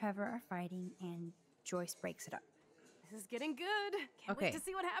 Justin and Trevor are fighting, and Joyce breaks it up. This is getting good. Can't Okay. wait to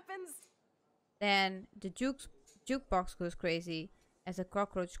see what happens. Then the jukebox goes crazy as a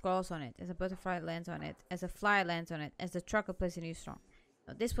cockroach crawls on it, as a butterfly lands on it, as a fly lands on it, as the trucker plays a new song.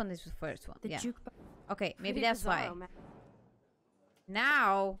 No, this one is the first one. The yeah. jukebox... Okay, maybe Pretty that's why. bizarro, man.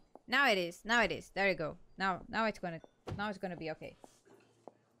 Now it is. Now it is. There you go. Now it's gonna be okay.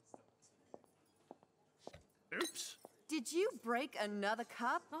 Oops. Did you break another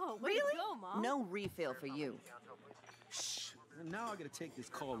cup? Oh, way to really? go, Mom. No refill for you. Shh. And now I gotta take this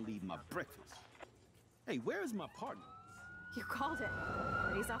call and leave my breakfast. Hey, where is my partner? You called it.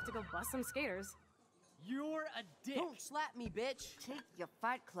 But he's off to go bust some skaters. You're a dick. Don't slap me, bitch. Take your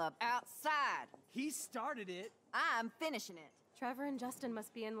fight club outside. He started it. I'm finishing it. Trevor and Justin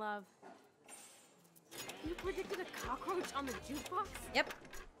must be in love. You predicted a cockroach on the jukebox? Yep.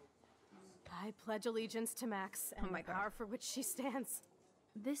 I pledge allegiance to Max and Oh my the God. power for which she stands.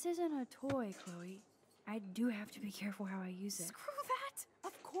 This isn't a toy, Chloe. I do have to be careful how I use it. Screw that!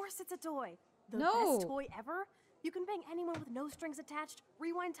 Of course it's a toy. The No. best toy ever. You can bang anyone with no strings attached,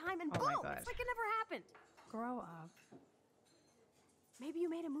 rewind time, and Oh my boom! God. It's like it never happened. Grow up. Maybe you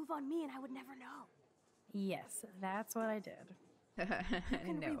made a move on me and I would never know. Yes, that's what I did. You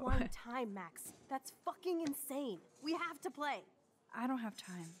can No. rewind time, Max. That's fucking insane. We have to play. I don't have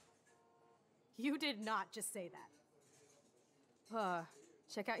time. You did not just say that.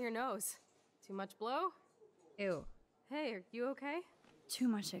 Check out your nose. Too much blow? Ew. Hey, are you okay? Too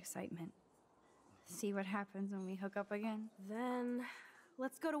much excitement. See what happens when we hook up again? Then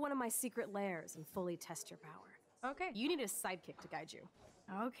let's go to one of my secret lairs and fully test your power. Okay. You need a sidekick to guide you.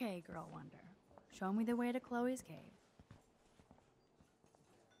 Okay, Girl Wonder. Show me the way to Chloe's cave.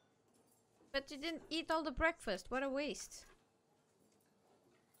 But you didn't eat all the breakfast. What a waste.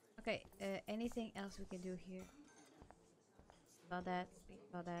 Okay, anything else we can do here? About that,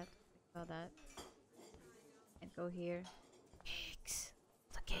 about that, about that. And go here. Cakes.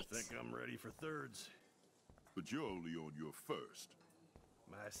 The I cakes. think I'm ready for thirds. But you're only on your first.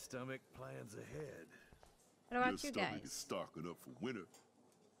 My stomach plans ahead. What about Your you stomach is guys? stocking up for winter.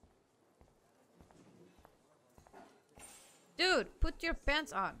 Dude, put your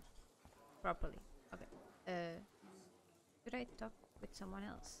pants on properly. Okay. Should I talk with someone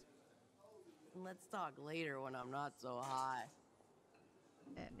else? Let's talk later when I'm not so high.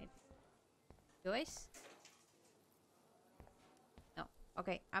 Maybe. Joyce? No.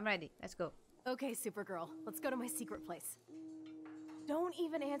 Okay, I'm ready. Let's go. Okay, Supergirl, let's go to my secret place. Don't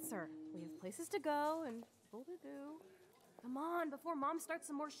even answer. We have places to go and people to do. Come on, before Mom starts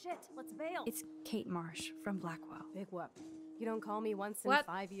some more shit. Let's bail. It's Kate Marsh from Blackwell. Big whoop. You don't call me once in What?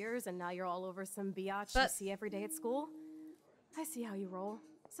 5 years and now you're all over some biatch you see every day at school? I see how you roll.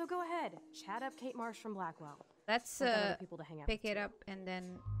 So go ahead, chat up Kate Marsh from Blackwell. Let's I've got other people to hang out pick with it too. up and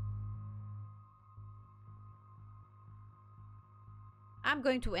then... I'm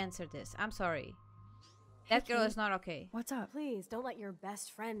going to answer this. I'm sorry. That girl is not okay. What's up? Please, don't let your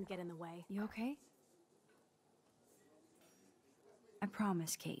best friend get in the way. You okay? I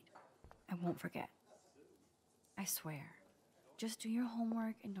promise, Kate. I won't forget. I swear. Just do your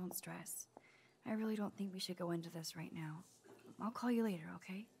homework and don't stress. I really don't think we should go into this right now. I'll call you later,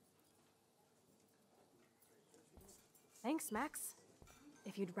 okay? Thanks, Max.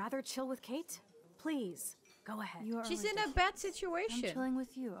 If you'd rather chill with Kate, please, go ahead. She's in a bad situation. I'm chilling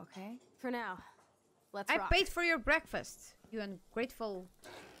with you, okay? For now. Let's I rock. paid for your breakfast, you ungrateful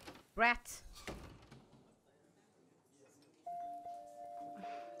brat.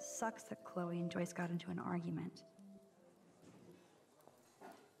 Sucks that Chloe and Joyce got into an argument.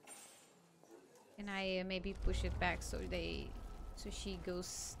 Can I maybe push it back so she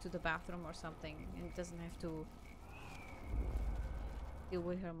goes to the bathroom or something and doesn't have to deal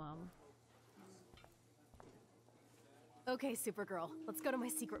with her mom? Okay, Supergirl, let's go to my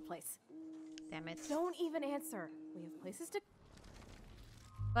secret place. Damn it. Don't even answer. We have places to...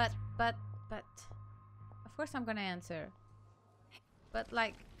 But, of course I'm gonna answer. But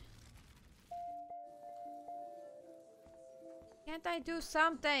like... Can't I do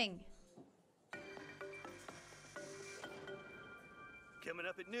something? Coming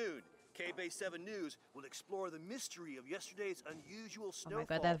up at noon, KBay 7 News will explore the mystery of yesterday's unusual Oh snowfall my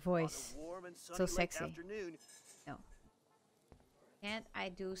god, that voice. on a warm and sunny So late sexy. afternoon. No. Can't I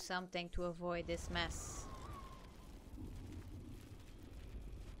do something to avoid this mess?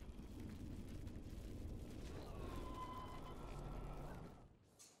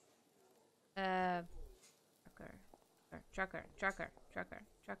 Trucker.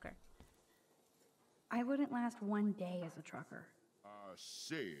 I wouldn't last one day as a trucker. I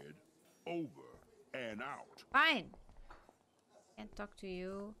said over and out. Fine. Can't talk to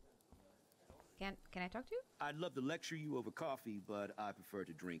you. Can I talk to you? I'd love to lecture you over coffee, but I prefer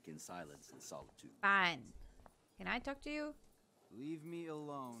to drink in silence and solitude. Fine. Can I talk to you? Leave me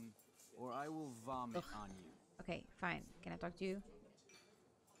alone, or I will vomit on you. Okay, fine. Can I talk to you?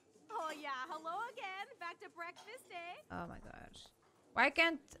 Oh yeah, hello again. Back to breakfast, eh? Oh my gosh.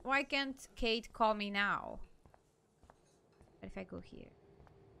 Why can't Kate call me now? What if I go here?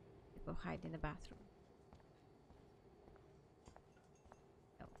 I go hide in the bathroom.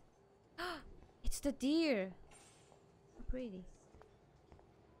 No. It's the deer. So pretty.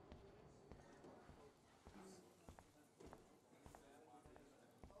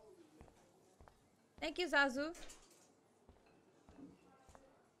 Thank you, Zazu.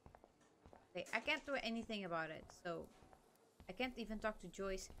 Okay, I can't do anything about it, so I can't even talk to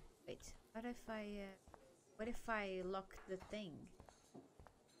Joyce. Wait, what if I lock the thing?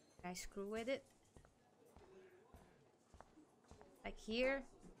 Can I screw with it? Like here?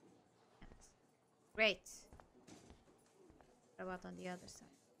 Yes. Great. What about on the other side?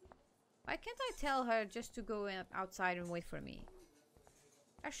 Why can't I tell her just to go outside and wait for me?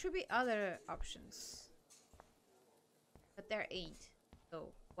 There should be other options. But there ain't.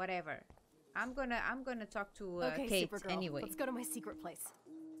 So, whatever. I'm gonna talk to Okay, Kate Supergirl, anyway. let's go to my secret place.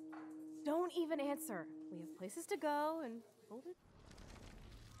 Don't even answer. We have places to go and hold it.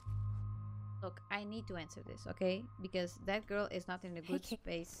 Look, I need to answer this, okay? Because that girl is not in a good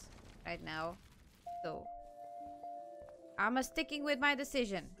space right now. So, I'm sticking with my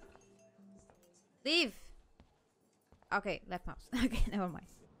decision. Leave! Okay, left mouse. Okay, never mind.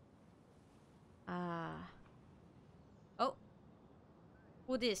 Oh.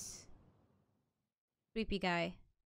 Who this? Creepy guy.